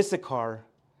 Issachar,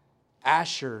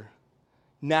 Asher,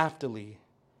 Naphtali,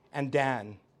 and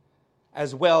Dan,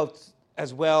 as well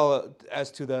as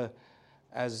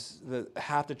the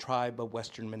half the tribe of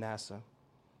western Manasseh.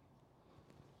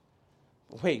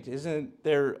 Wait, isn't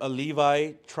there a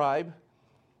Levi tribe?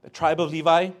 The tribe of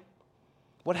Levi?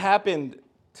 What happened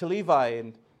to Levi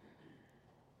and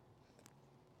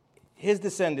his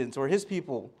descendants or his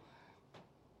people?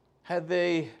 Had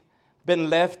they been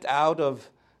left out of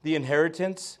the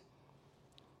inheritance?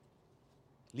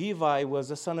 Levi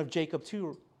was a son of Jacob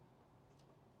too.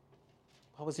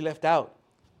 How was he left out?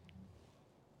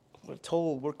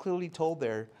 We're clearly told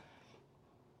there,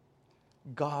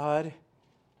 God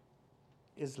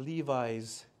is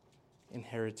Levi's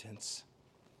inheritance.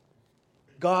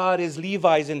 God is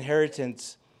Levi's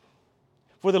inheritance.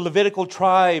 For the Levitical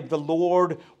tribe, the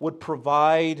Lord would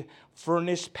provide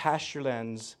furnished pasture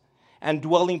lands and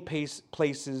dwelling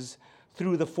places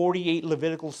through the 48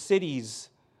 Levitical cities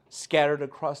scattered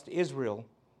across Israel.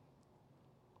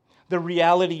 The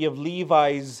reality of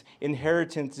Levi's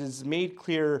inheritance is made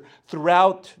clear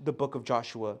throughout the book of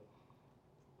Joshua.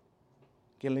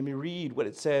 Again, let me read what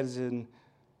it says in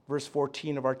verse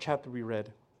 14 of our chapter we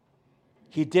read.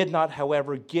 He did not,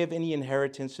 however, give any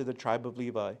inheritance to the tribe of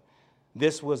Levi.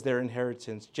 This was their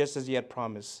inheritance, just as he had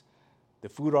promised, the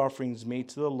food offerings made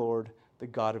to the Lord, the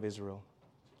God of Israel.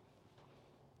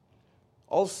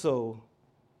 Also,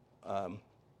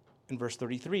 in verse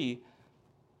 33,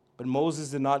 but Moses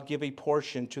did not give a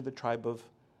portion to the tribe of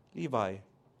Levi.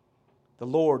 The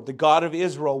Lord, the God of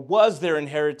Israel, was their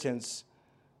inheritance,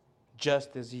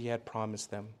 just as he had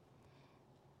promised them.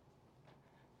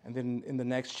 And then in the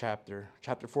next chapter,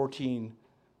 chapter 14,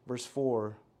 verse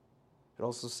 4, it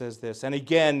also says this, and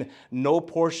again, no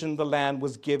portion of the land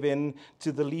was given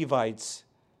to the Levites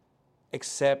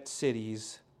except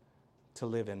cities to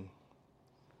live in.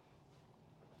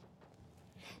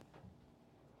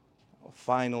 A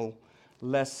final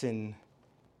lesson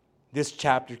this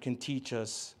chapter can teach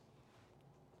us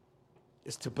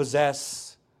is to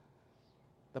possess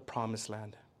the promised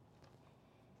land.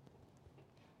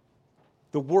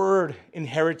 The word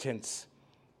inheritance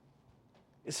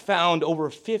is found over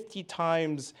 50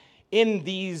 times in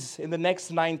the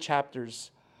next 9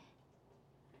 chapters.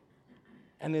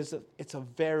 And it's a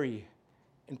very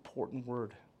important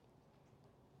word.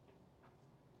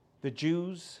 The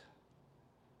Jews,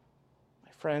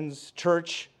 my friends,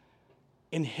 church,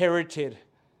 inherited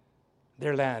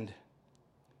their land.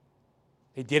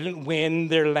 They didn't win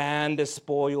their land as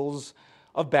spoils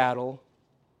of battle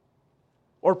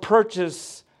or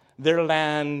purchase their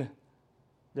land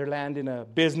in a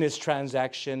business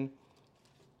transaction.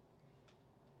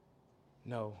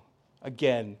 No.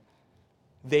 Again,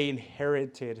 they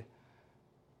inherited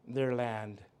their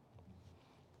land.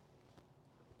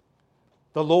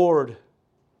 The Lord,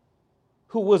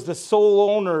 who was the sole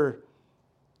owner,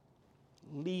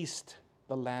 leased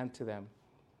the land to them.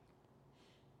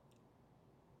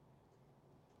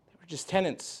 They were just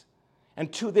tenants.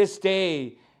 And to this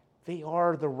day, they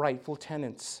are the rightful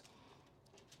tenants.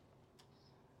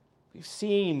 We've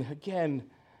seen, again,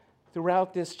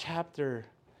 throughout this chapter,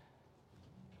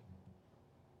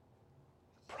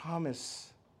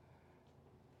 promise.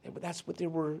 That's what they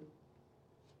were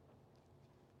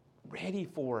ready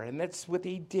for, and that's what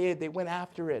they did. They went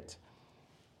after it.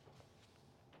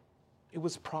 It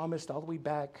was promised all the way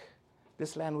back.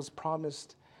 This land was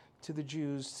promised to the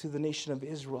Jews, to the nation of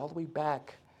Israel, all the way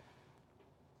back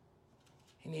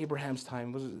in Abraham's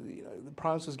time. The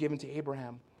promise was given to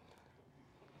Abraham.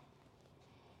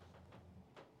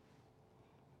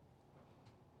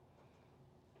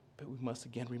 But we must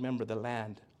again remember the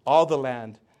land. All the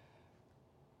land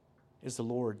is the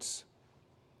Lord's.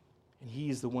 And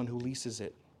He is the one who leases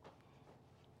it.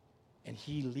 And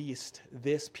He leased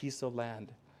this piece of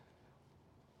land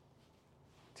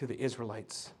to the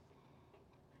Israelites.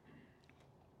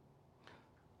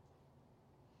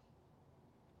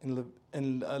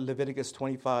 In Leviticus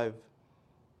 25,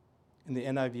 in the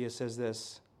NIV, it says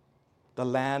this: the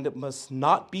land must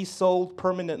not be sold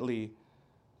permanently,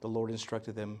 the Lord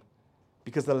instructed them,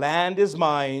 because the land is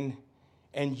mine,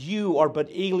 and you are but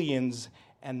aliens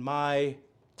and my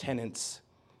tenants.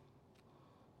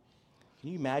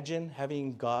 Can you imagine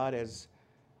having God as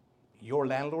your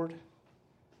landlord?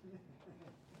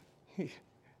 Did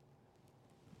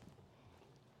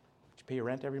you pay your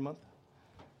rent every month?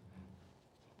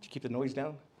 Did you keep the noise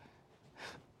down?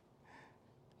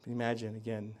 Can you imagine,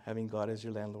 again, having God as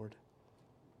your landlord?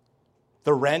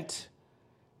 The rent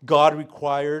God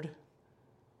required,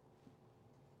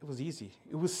 it was easy.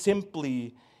 It was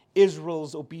simply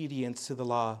Israel's obedience to the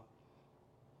law.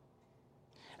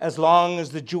 As long as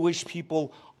the Jewish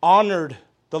people honored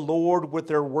the Lord with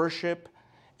their worship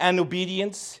and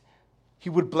obedience, He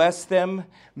would bless them,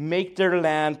 make their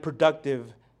land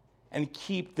productive, and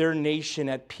keep their nation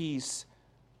at peace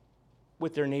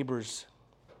with their neighbors.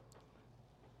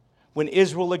 When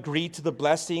Israel agreed to the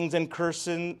blessings and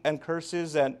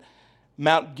curses at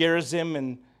Mount Gerizim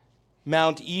and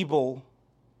Mount Ebal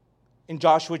in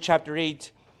Joshua chapter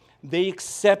 8, they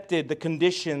accepted the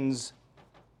conditions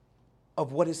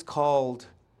of what is called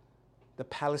the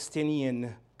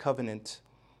Palestinian covenant.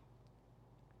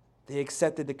 They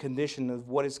accepted the condition of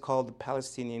what is called the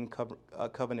Palestinian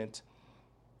covenant.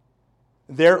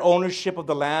 Their ownership of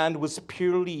the land was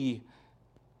purely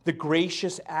the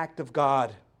gracious act of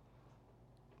God,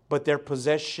 but their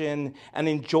possession and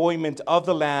enjoyment of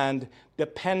the land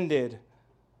depended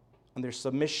on their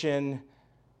submission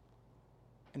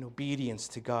and obedience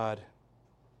to God.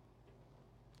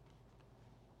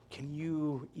 Can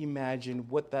you imagine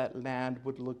what that land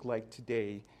would look like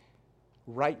today,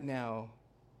 right now,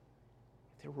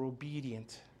 if they were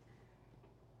obedient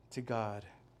to God?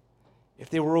 If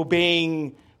they were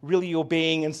really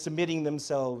obeying and submitting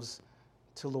themselves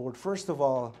to Lord. First of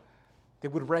all, they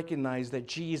would recognize that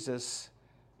Jesus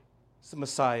is the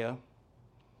Messiah.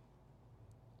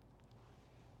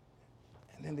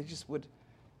 And then they just would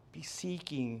be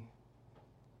seeking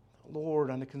the Lord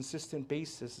on a consistent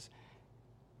basis.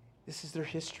 This is their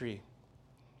history.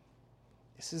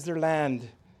 This is their land.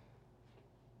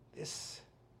 This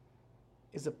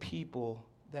is a people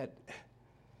that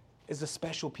is a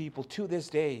special people to this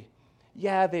day.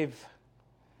 Yeah, they've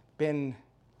been,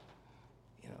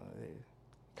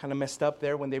 kind of messed up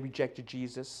there when they rejected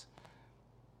Jesus.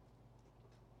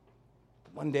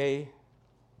 But one day,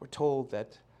 we're told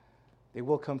that they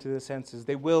will come to their senses.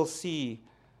 They will see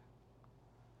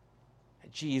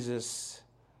that Jesus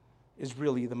is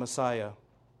really the Messiah.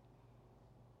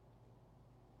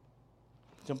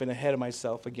 Jumping ahead of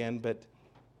myself again, but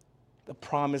the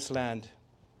promised land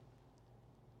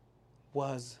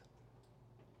was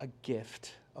a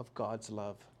gift of God's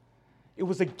love. It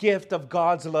was a gift of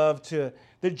God's love to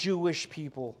the Jewish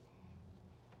people.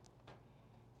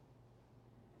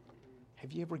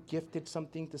 Have you ever gifted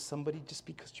something to somebody just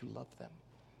because you love them?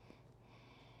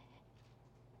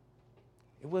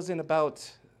 It wasn't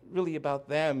really about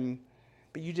them,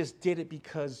 but you just did it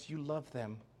because you love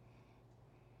them.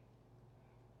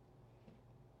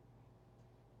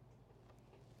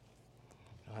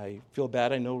 I feel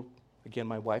bad. I know, again,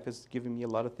 my wife has given me a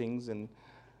lot of things, and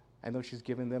I know she's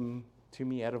given them to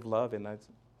me out of love, and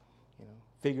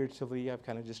figuratively, I've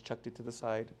kind of just chucked it to the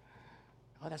side.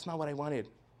 Oh, that's not what I wanted.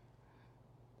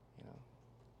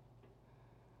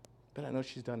 But I know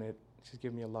she's done it. She's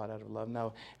given me a lot out of love.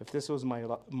 Now, if this was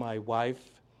my wife,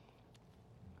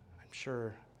 I'm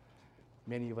sure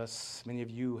many of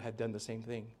you had done the same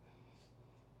thing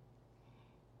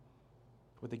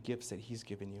with the gifts that He's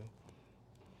given you.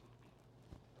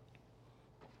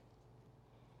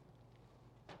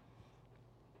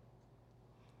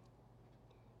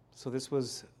 So this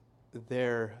was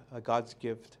God's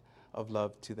gift of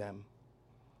love to them.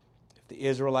 If the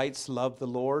Israelites loved the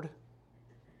Lord,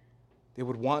 they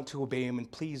would want to obey Him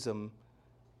and please Him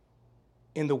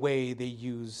in the way they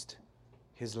used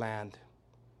His land.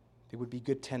 They would be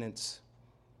good tenants.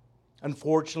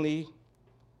 Unfortunately,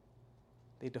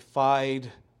 they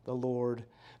defied the Lord,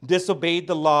 disobeyed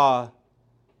the law,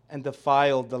 and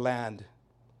defiled the land.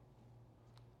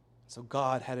 So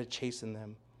God had to chasten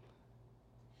them.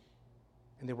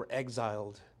 And they were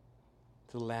exiled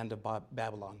to the land of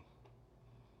Babylon.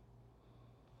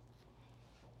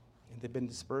 And they've been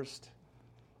dispersed,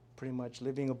 pretty much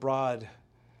living abroad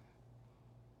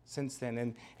since then.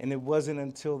 And it wasn't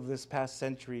until this past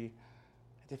century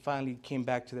that they finally came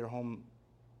back to their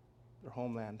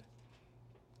homeland.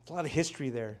 There's a lot of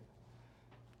history there.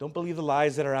 Don't believe the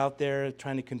lies that are out there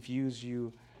trying to confuse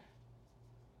you.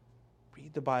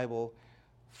 Read the Bible.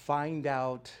 Find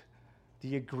out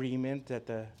the agreement that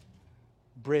the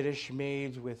British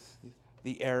made with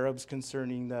the Arabs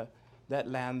concerning that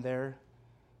land there.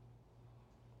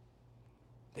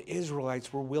 The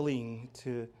Israelites were willing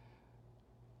to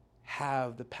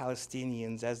have the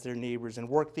Palestinians as their neighbors and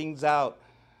work things out.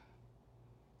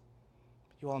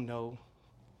 You all know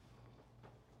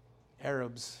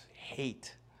Arabs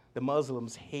hate, the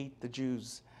Muslims hate the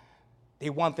Jews.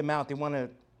 They want them out. They want to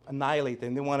annihilate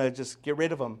them. They want to just get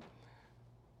rid of them.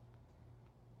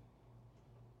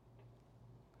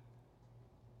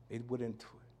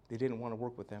 They didn't want to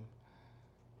work with them.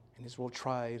 And Israel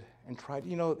tried, and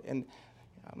and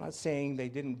I'm not saying they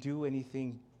didn't do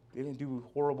anything, they didn't do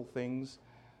horrible things.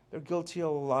 They're guilty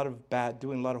of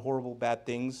doing a lot of horrible, bad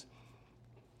things.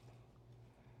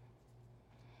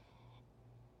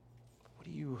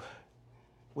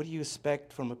 What do you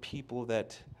expect from a people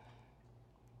that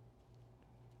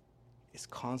is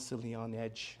constantly on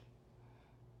edge?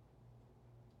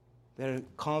 They're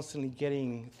constantly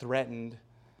getting threatened.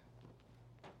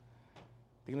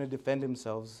 They're going to defend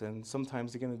themselves, and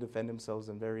sometimes they're going to defend themselves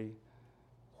in very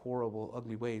horrible,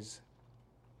 ugly ways.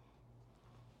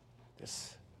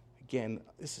 This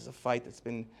is a fight that's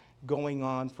been going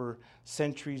on for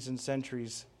centuries and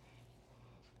centuries.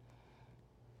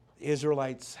 The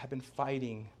Israelites have been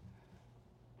fighting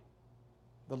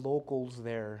the locals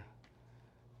there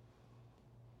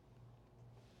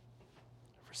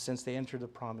since they entered the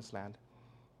Promised Land.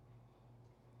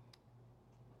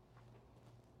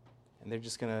 And they're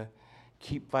just going to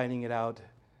keep fighting it out.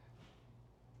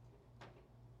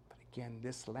 But again,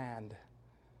 this land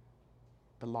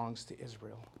belongs to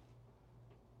Israel.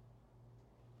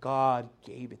 God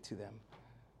gave it to them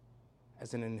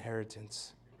as an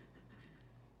inheritance.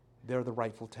 They're the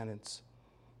rightful tenants.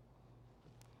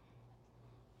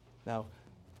 Now,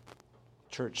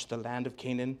 church, the land of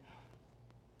Canaan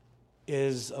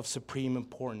is of supreme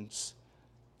importance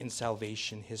in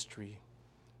salvation history.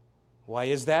 Why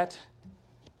is that?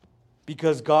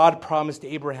 Because God promised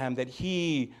Abraham that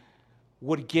he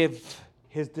would give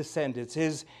his descendants,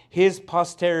 his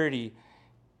posterity,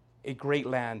 a great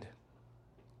land.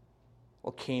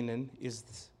 Well, Canaan is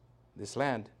this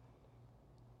land.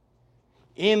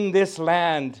 In this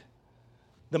land,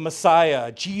 the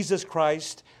Messiah, Jesus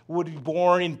Christ, would be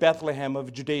born in Bethlehem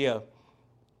of Judea.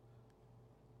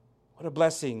 What a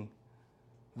blessing.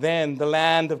 then the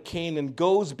land of Canaan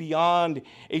goes beyond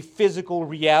a physical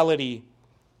reality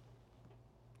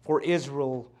for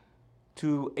Israel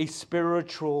to a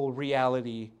spiritual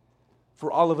reality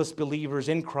for all of us believers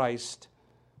in Christ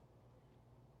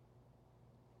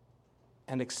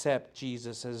and accept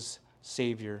Jesus as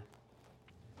Savior.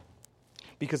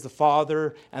 Because the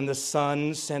Father and the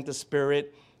Son sent the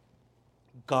Spirit,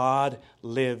 God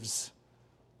lives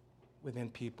within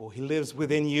people. He lives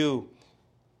within you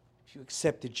if you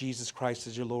accepted Jesus Christ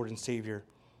as your Lord and Savior.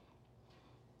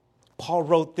 Paul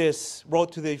wrote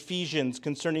to the Ephesians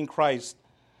concerning Christ,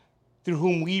 through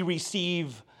whom we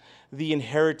receive the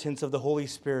inheritance of the Holy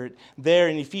Spirit. There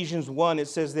in Ephesians 1, it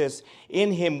says this,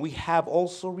 in him we have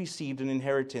also received an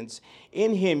inheritance.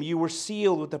 In him you were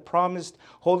sealed with the promised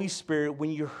Holy Spirit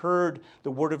when you heard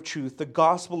the word of truth, the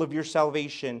gospel of your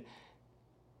salvation,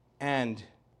 and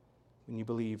when you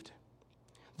believed.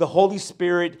 The Holy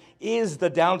Spirit is the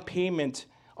down payment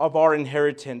of our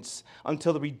inheritance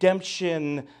until the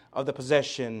redemption of the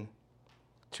possession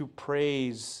to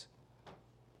praise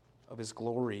of his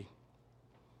glory.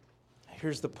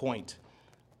 Here's the point.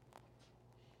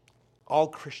 All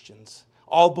Christians,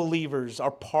 all believers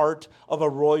are part of a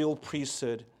royal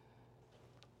priesthood,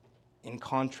 in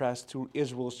contrast to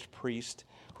Israel's priest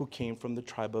who came from the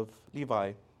tribe of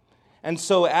Levi. And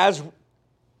so as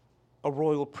a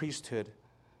royal priesthood,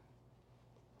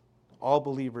 all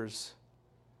believers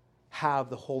have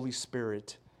the Holy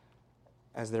Spirit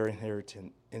as their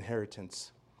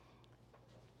inheritance.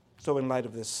 So in light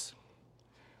of this,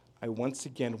 I once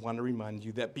again want to remind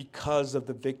you that because of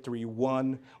the victory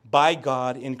won by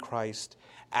God in Christ,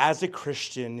 as a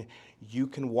Christian, you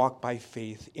can walk by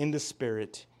faith in the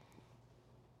Spirit,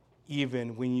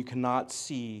 even when you cannot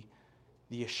see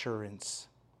the assurance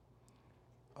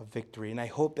of victory. And I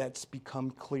hope that's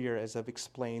become clear as I've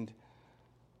explained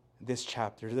this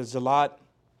chapter. There's a lot,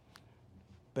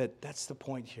 but that's the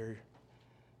point here.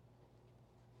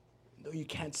 Though you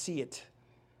can't see it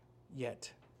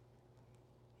yet,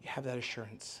 you have that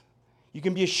assurance. You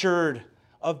can be assured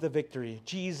of the victory.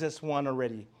 Jesus won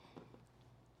already.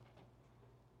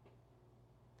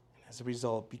 And as a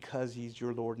result, because he's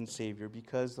your Lord and Savior,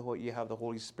 because you have the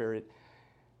Holy Spirit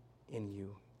in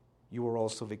you, you are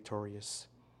also victorious.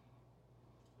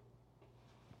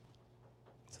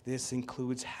 So this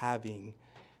includes having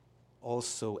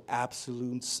also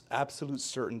absolute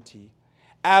certainty,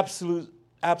 absolute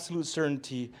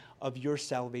certainty of your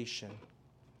salvation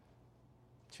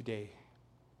today,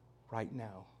 right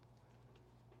now.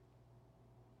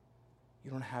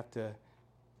 You don't have to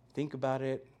think about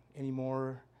it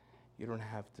anymore. You don't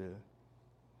have to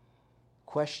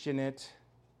question it.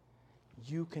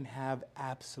 You can have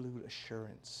absolute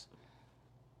assurance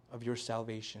of your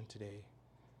salvation today.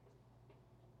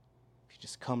 If you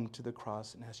just come to the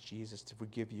cross and ask Jesus to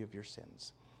forgive you of your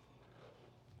sins.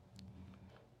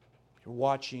 If you're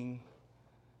watching,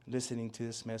 listening to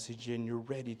this message, and you're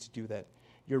ready to do that,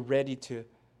 you're ready to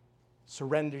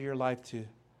surrender your life to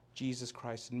Jesus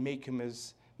Christ and make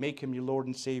him your Lord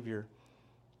and Savior,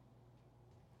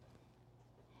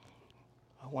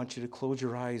 I want you to close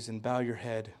your eyes and bow your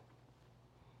head.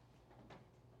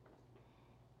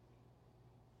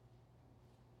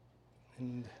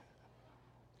 And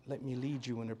let me lead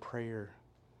you in a prayer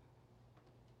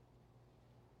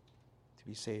to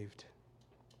be saved.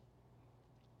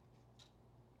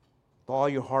 With all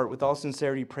your heart, with all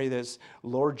sincerity, pray this.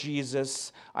 Lord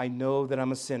Jesus, I know that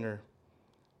I'm a sinner,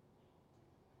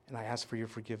 and I ask for your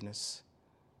forgiveness.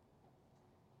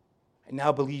 I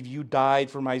now believe you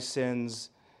died for my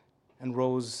sins and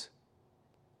rose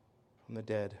from the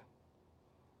dead.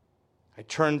 I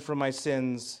turn from my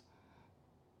sins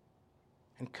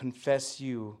and confess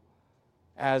you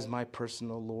as my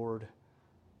personal Lord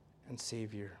and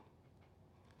Savior.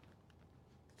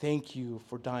 Thank you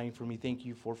for dying for me. Thank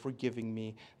you for forgiving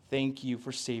me. Thank you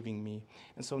for saving me.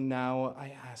 And so now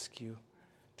I ask you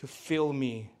to fill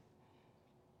me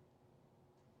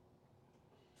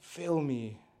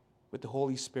with the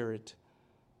Holy Spirit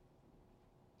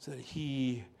so that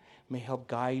he may help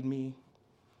guide me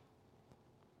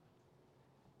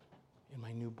in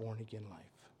my new born-again life.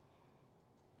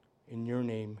 In your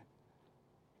name,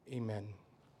 amen.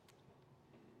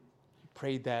 You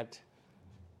prayed that.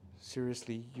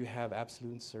 Seriously, you have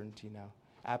absolute certainty now.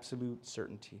 Absolute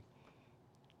certainty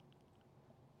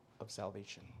of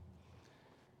salvation.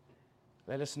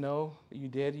 Let us know that you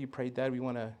did. You prayed that. We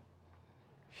want to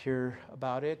hear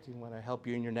about it. We want to help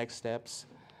you in your next steps.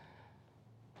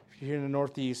 If you're here in the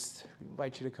Northeast, we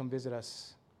invite you to come visit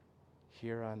us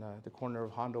here on the corner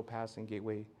of Hondo Pass and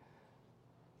Gateway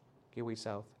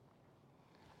South.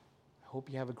 I hope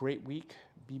you have a great week.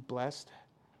 Be blessed.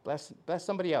 Bless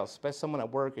somebody else. Bless someone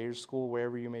at work, at your school,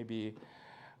 wherever you may be.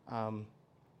 And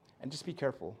just be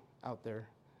careful out there.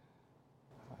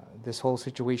 This whole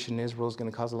situation in Israel is going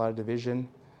to cause a lot of division.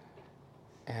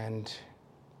 And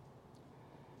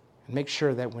make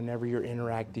sure that whenever you're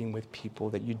interacting with people,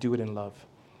 that you do it in love.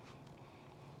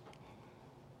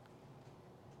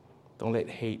 Don't let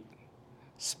hate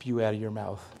spew out of your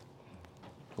mouth.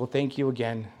 Well, thank you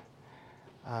again.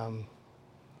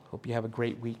 Hope you have a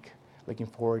great week. Looking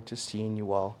forward to seeing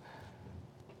you all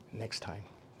next time.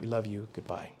 We love you.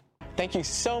 Goodbye. Thank you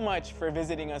so much for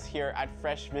visiting us here at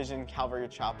Fresh Vision Calvary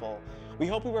Chapel. We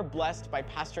hope we were blessed by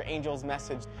Pastor Angel's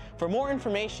message. For more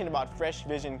information about Fresh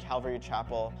Vision Calvary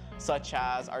Chapel, such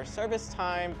as our service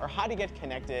time or how to get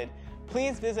connected,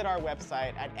 please visit our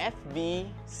website at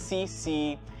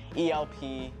fvccelp.com.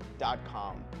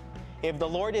 If the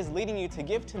Lord is leading you to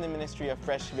give to the ministry of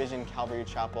Fresh Vision Calvary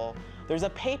Chapel, there's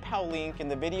a PayPal link in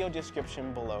the video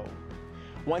description below.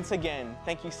 Once again,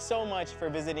 thank you so much for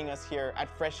visiting us here at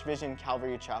Fresh Vision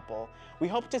Calvary Chapel. We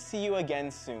hope to see you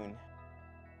again soon.